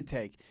tough 3 to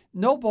take.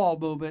 No ball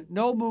movement.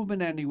 No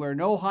movement anywhere.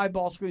 No high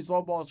ball screens,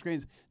 low ball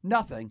screens.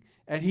 Nothing.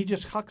 And he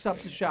just hucks up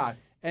the shot.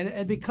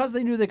 And because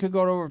they knew they could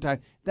go to overtime,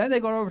 then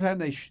they go to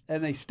overtime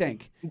and they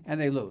stink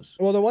and they lose.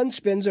 Well, the one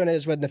spin zone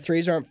is when the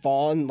threes aren't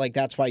falling. Like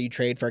that's why you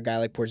trade for a guy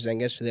like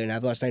Porzingis who they didn't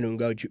have last night who can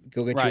go get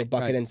you a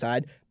bucket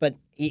inside. But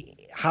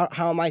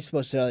how am I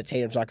supposed to know that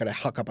Tatum's not going to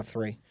huck up a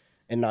 3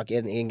 and not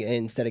get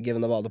instead of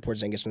giving the ball to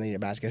Porzingis when they need a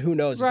basket? Who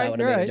knows if that would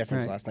have made a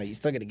difference last night? You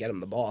still got to get him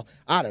the ball.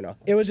 I don't know.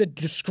 It was a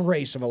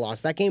disgrace of a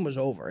loss. That game was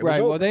over. It was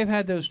over. Well, they've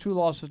had those 2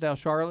 losses now.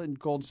 Charlotte and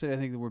Golden State, I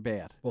think, that were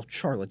bad. Well,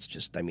 Charlotte's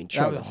just, that was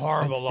a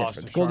horrible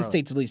loss. Golden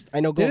State's at least, I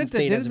know Golden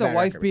State has a bad Didn't the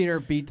wife record. beater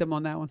beat them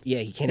on that one? Yeah,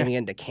 he can't even get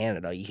into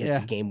Canada. He hits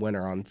a game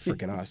winner on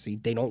freaking us.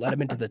 They don't let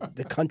him into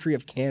the country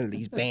of Canada.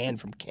 He's banned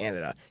from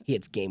Canada. He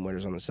hits game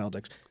winners on the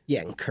Celtics.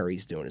 Yeah, and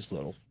Curry's doing his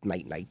little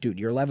night. Dude,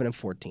 you're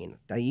 11-14.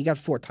 You got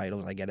 4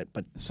 titles, I get it,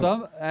 but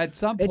at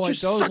some point, it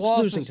just those sucks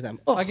losses losing to them.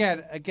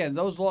 Again,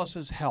 those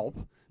losses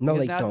help. No,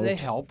 they don't. They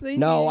help. You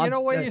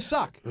know where you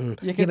suck.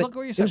 You can look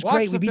where you suck. It was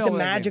great. We beat the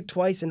Magic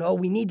twice, and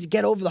we need to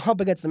get over the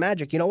hump against the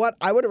Magic. You know what?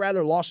 I would have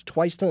rather lost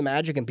twice to the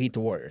Magic and beat the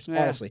Warriors.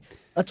 Yeah. Honestly,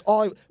 that's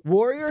all.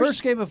 Warriors.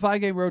 First game of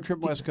 5-game road trip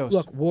West Coast.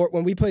 Look,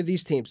 when we play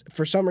these teams,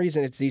 for some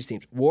reason it's these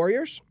teams: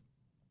 Warriors,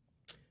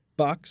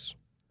 Bucks,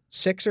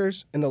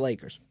 Sixers, and the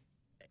Lakers.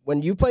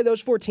 When you play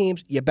those 4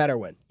 teams, you better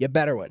win.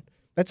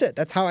 That's it.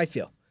 That's how I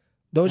feel.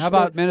 Those How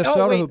about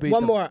Minnesota, who beat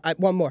one them?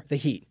 One more. The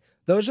Heat.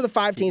 Those are the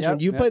 5 teams. When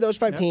you play those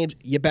 5 teams,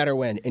 you better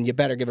win, and you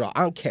better give it all.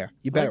 I don't care.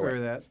 You better agree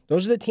win. with that.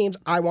 Those are the teams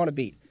I want to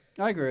beat.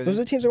 I agree with Those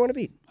you. are the teams I want to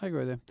beat. I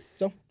agree with you.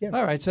 So, yeah.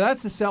 All right, so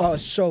that's the Celtics. Oh,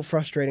 it's so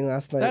frustrating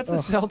last night. That's the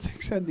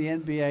Celtics and the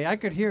NBA. I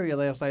could hear you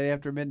last night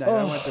after midnight.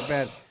 I went to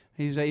bed.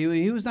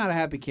 He was not a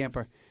happy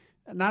camper.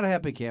 Not a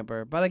happy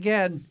camper. But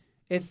again,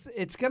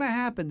 it's going to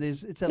happen.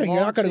 It's a long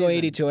you're not going to go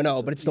season.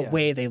 82-0, but it's the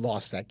way they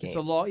lost that game. It's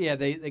a law. Yeah,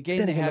 the game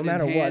Then they again, had no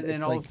matter in hand, what,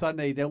 and all of a sudden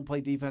they don't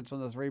play defense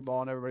on the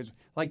 3-ball, and everybody's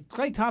like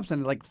Klay Thompson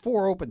had like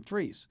 4 open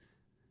threes.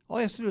 All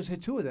he has to do is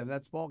hit 2 of them.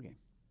 That's ball game.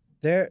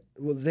 The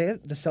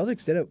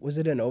Celtics did it. Was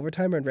it in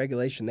overtime or in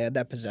regulation? They had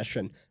that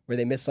possession where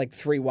they missed like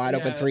 3 wide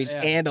open threes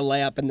and a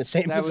layup in the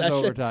same possession. That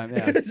was overtime.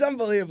 Yeah, it's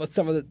unbelievable.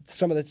 Some of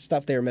the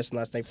stuff they were missing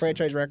last night.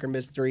 Franchise record,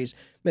 missed threes,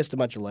 missed a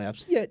bunch of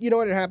layups. Yeah, you know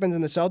what happens?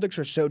 And the Celtics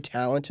are so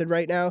talented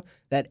right now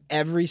that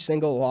every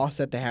single loss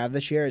that they have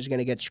this year is going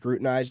to get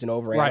scrutinized and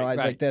overanalyzed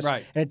like this.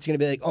 Right. And it's going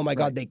to be like, oh my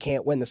God, they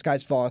can't win. The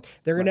sky's falling.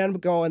 They're going to end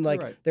up going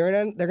like they're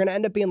going to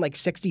end up being like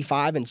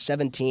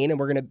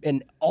 65-17,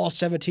 and all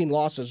 17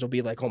 losses will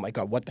be like, oh my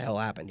God, what the hell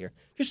happened here?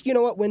 Just, you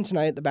know what, win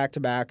tonight, the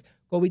back-to-back.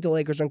 Go beat the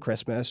Lakers on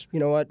Christmas. You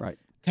know what? Right.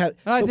 I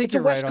think it's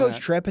a West Coast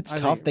that. trip. It's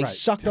tough. They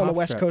sucked on the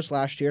West Coast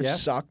last year.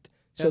 Yes. Sucked.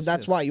 So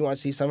that's why you want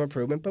to see some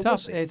improvement. But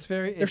tough. We'll see. It's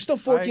very. They're still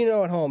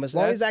 14-0 at home. As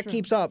long as that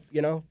keeps up,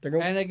 they're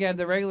going. And again,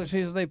 the regular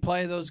season they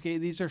play those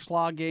games. These are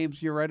slog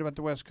games. You're right about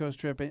the West Coast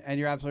trip, and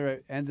you're absolutely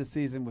right. End the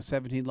season with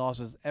 17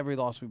 losses. Every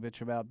loss we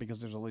bitch about because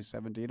there's only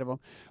 17 of them.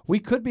 We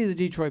could be the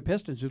Detroit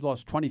Pistons who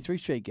lost 23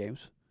 straight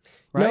games.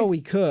 Right? No,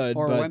 we could.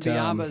 Or but,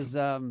 Wembanyama's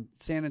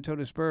San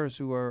Antonio Spurs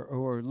who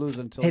are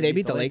losing. They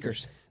beat the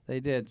Lakers.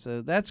 They did.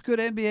 So that's good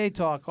NBA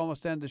talk.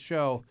 Almost end the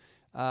show.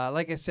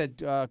 Like I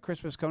said,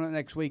 Christmas coming up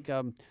next week.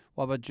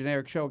 We'll have a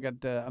generic show. We've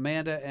got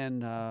Amanda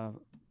and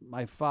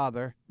my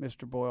father,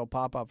 Mr. Boyle,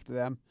 pop up to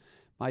them.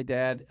 My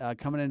dad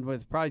coming in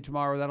with probably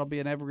tomorrow. That'll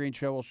be an evergreen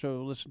show.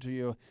 We'll listen to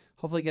you.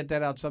 Hopefully get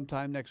that out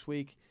sometime next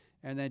week.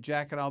 And then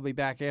Jack and I'll be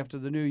back after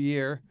the new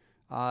year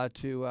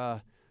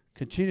to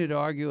continue to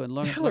argue and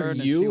learn. What the hell are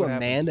you,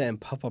 Amanda, and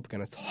Pop-Up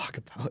going to talk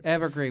about?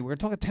 Evergreen. We're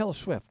talking Taylor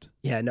Swift.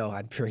 Yeah, no,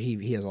 I'm sure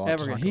he has a lot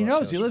Evergreen. to talk He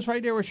about. knows. He lives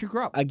right there where she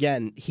grew up.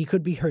 Again, he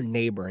could be her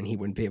neighbor, and he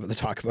wouldn't be able to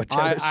talk about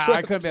Taylor Swift.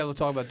 I couldn't be able to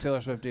talk about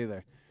Taylor Swift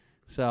either.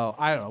 So,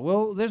 I don't know.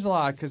 Well, there's a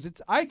lot because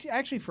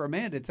actually for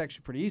Amanda, it's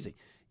actually pretty easy.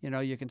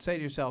 You can say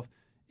to yourself,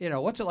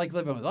 what's it like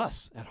living with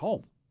us at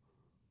home?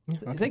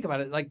 Yeah, okay. Think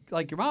about it.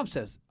 Like your mom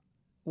says,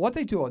 what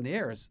they do on the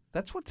air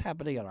that's what's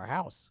happening at our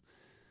house.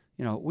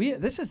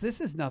 This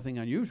is nothing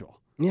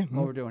unusual. Yeah,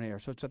 what we're doing here.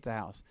 So it's at the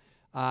house.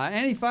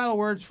 Any final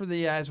words for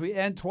as we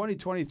end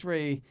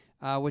 2023,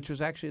 which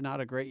was actually not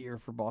a great year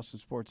for Boston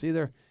sports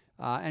either.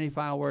 Any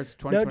final words?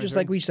 No, just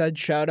like we said,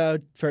 shout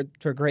out for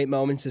great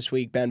moments this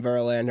week. Ben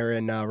Verlander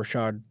and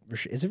Rashad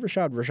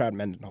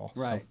Mendenhall.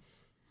 Right. So,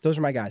 those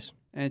are my guys.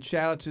 And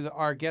shout out to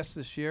our guests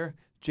this year,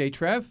 Jay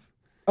Trev.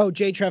 Oh,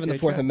 Jay Trev and the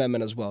Fourth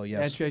Amendment as well.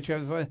 Yes. And Jay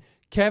Trev,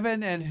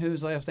 Kevin, and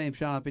whose last name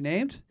shall not be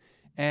named.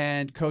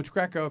 And Coach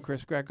Greco,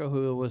 Chris Greco,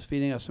 who was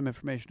feeding us some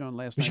information on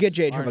last night. We should get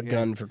Jay Trev a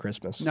gun for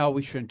Christmas. No,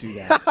 we shouldn't do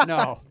that.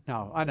 no,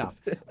 enough.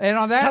 And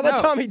on that How about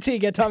note, Tommy T?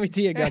 Get Tommy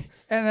T a gun.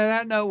 And on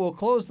that note, we'll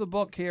close the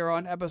book here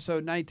on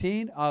episode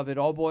 19 of It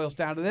All Boils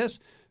Down to This.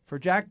 For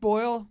Jack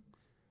Boyle,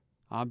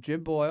 I'm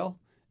Jim Boyle,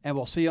 and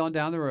we'll see you on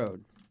down the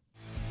road.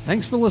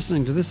 Thanks for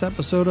listening to this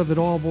episode of It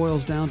All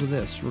Boils Down to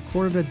This,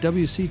 recorded at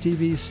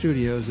WCTV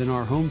studios in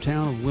our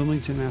hometown of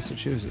Wilmington,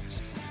 Massachusetts.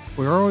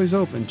 We are always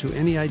open to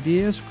any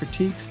ideas,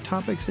 critiques,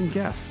 topics, and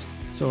guests.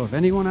 So if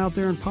anyone out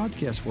there in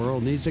podcast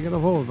world needs to get a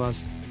hold of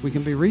us, we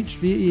can be reached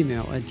via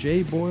email at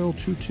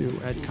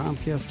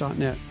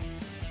jboyle22@comcast.net.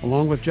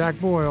 Along with Jack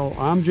Boyle,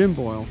 I'm Jim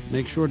Boyle.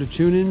 Make sure to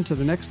tune in to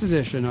the next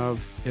edition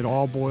of It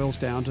All Boils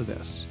Down to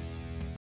This.